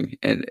interesting,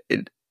 and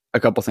a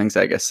couple things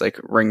I guess like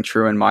ring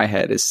true in my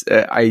head is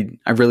I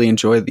really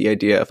enjoy the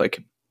idea of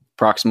like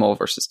proximal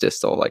versus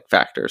distal like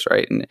factors,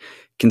 right? And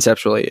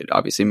conceptually, it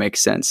obviously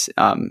makes sense.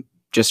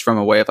 Just from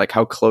a way of like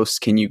how close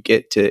can you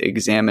get to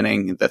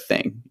examining the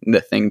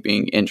thing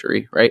being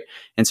injury, right?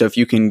 And so if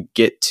you can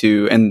get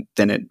to, and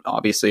then it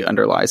obviously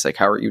underlies like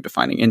how are you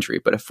defining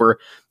injury? But if we're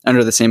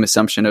under the same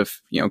assumption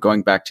of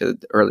going back to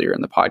earlier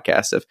in the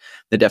podcast of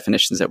the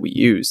definitions that we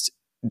used,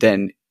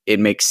 then it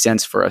makes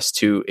sense for us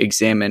to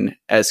examine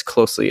as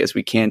closely as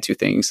we can to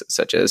things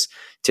such as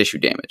tissue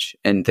damage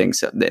and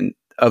things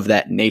of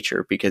that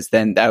nature, because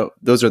then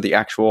those are the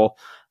actual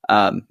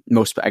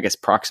most, I guess,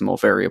 proximal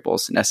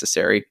variables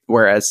necessary.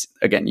 Whereas,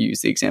 again, you use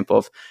the example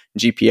of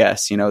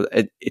GPS,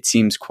 it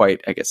seems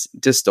quite, I guess,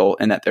 distal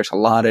in that there's a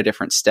lot of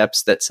different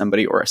steps that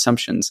somebody or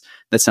assumptions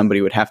that somebody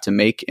would have to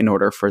make in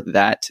order for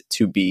that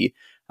to be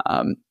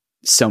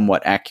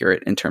somewhat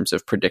accurate in terms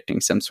of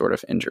predicting some sort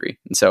of injury.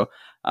 And so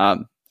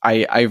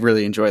I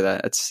really enjoy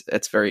that.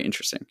 It's very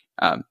interesting.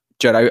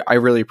 Judd, I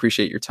really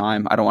appreciate your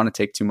time. I don't want to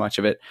take too much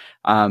of it.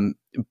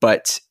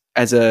 But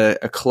as a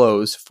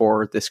close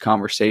for this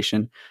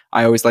conversation,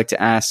 I always like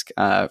to ask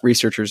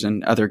researchers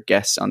and other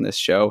guests on this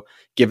show,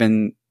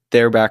 given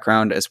their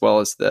background as well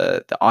as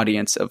the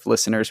audience of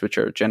listeners, which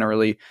are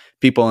generally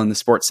people in the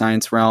sports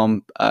science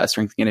realm,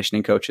 strength and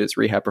conditioning coaches,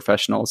 rehab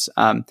professionals.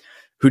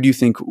 Who do you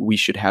think we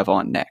should have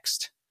on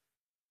next?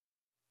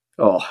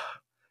 Have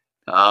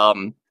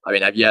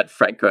you had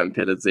Franco and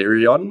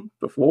Pederseri on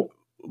before?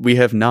 We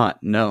have not.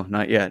 No,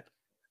 not yet.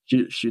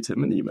 Shoot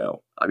him an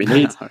email.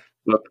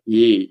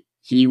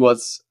 He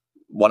was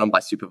one of my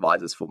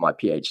supervisors for my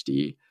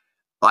PhD.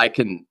 I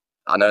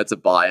know it's a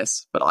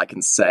bias, but I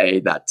can say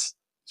that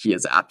he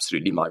is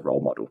absolutely my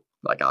role model.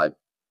 Like I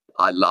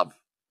love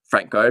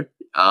Franco.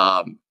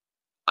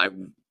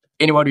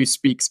 Anyone who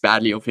speaks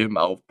badly of him,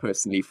 I'll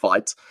personally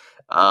fight.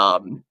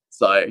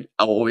 So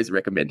I'll always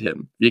recommend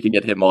him. If you can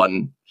get him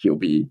on, he'll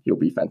be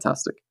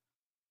fantastic.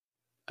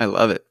 I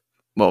love it.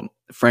 Well,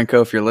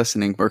 Franco, if you're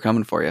listening, we're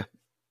coming for you.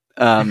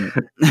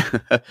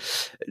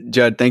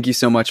 Judd, thank you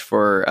so much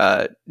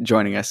for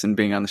joining us and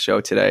being on the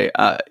show today.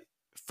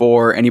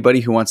 For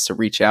anybody who wants to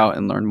reach out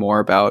and learn more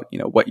about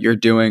what you're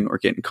doing or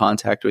get in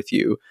contact with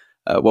you,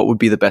 what would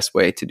be the best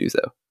way to do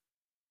so?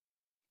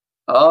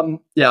 I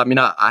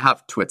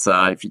have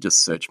Twitter. If you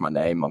just search my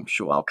name, I'm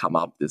sure I'll come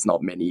up. There's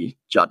not many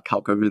Judd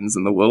Kalkhovens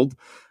in the world.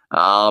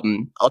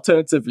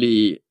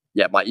 Alternatively,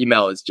 my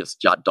email is just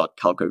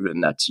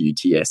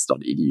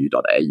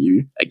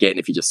judd.kalkhoven@uts.edu.au. Again,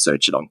 if you just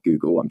search it on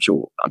Google, I'm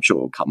sure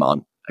it'll come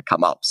up.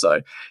 So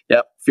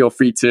feel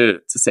free to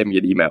send me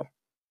an email.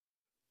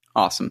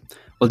 Awesome.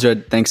 Well,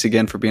 Judd, thanks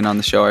again for being on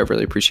the show. I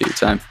really appreciate your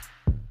time.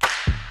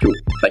 Cool.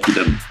 Thank you,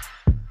 Dylan.